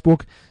to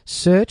Facebook,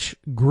 search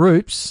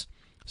groups.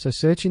 So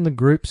search in the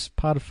groups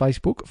part of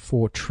Facebook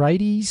for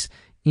Tradies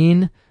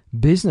in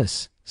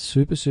Business.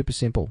 Super, super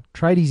simple.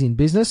 Tradies in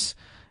Business.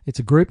 It's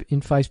a group in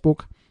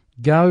Facebook.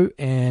 Go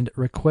and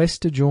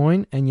request to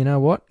join. And you know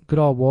what? Good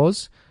old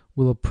Woz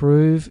will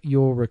approve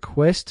your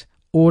request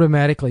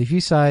automatically. If you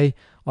say,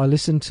 I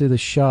listened to the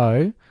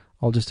show,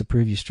 I'll just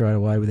approve you straight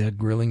away without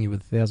grilling you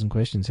with 1,000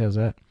 questions. How's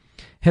that?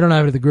 Head on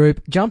over to the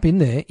group, jump in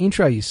there,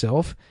 intro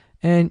yourself,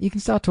 and you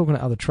can start talking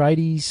to other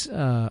tradies.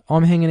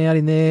 I'm hanging out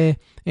in there,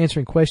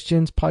 answering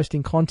questions,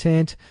 posting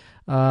content.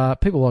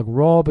 People like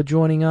Rob are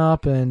joining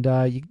up, and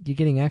you're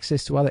getting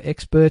access to other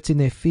experts in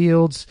their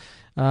fields.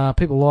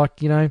 People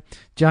like,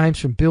 James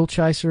from Bill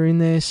Chaser in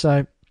there,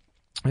 so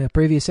our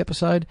previous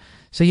episode.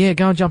 So yeah,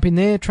 go and jump in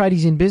there.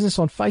 Tradies in Business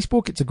on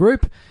Facebook. It's a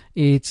group.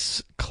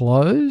 It's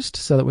closed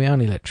so that we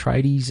only let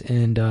tradies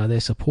and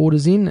their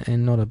supporters in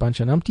and not a bunch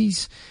of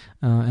numpties.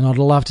 And I'd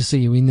love to see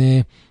you in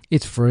there.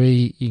 It's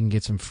free. You can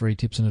get some free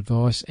tips and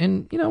advice.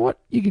 And you know what?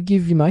 You could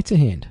give your mates a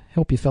hand.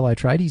 Help your fellow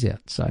tradies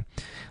out. So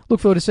look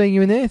forward to seeing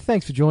you in there.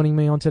 Thanks for joining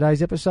me on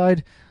today's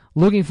episode.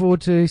 Looking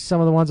forward to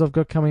some of the ones I've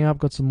got coming up.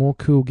 Got some more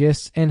cool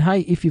guests. And hey,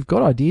 if you've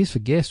got ideas for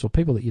guests or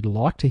people that you'd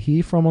like to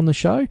hear from on the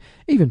show,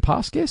 even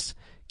past guests,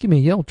 give me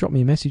a yell, drop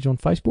me a message on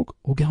Facebook,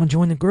 or go and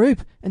join the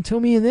group and tell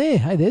me in there.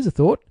 Hey, there's a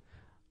thought.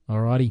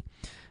 Alrighty.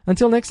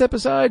 Until next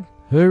episode,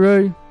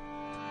 hooroo.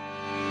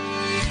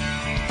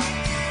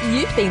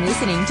 You've been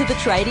listening to the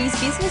Tradies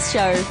Business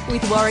Show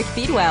with Warwick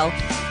Bidwell.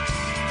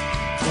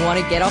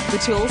 Want to get off the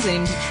tools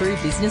and into true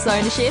business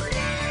ownership?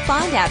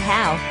 Find out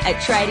how at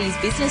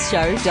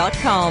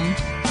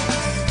tradiesbusinessshow.com.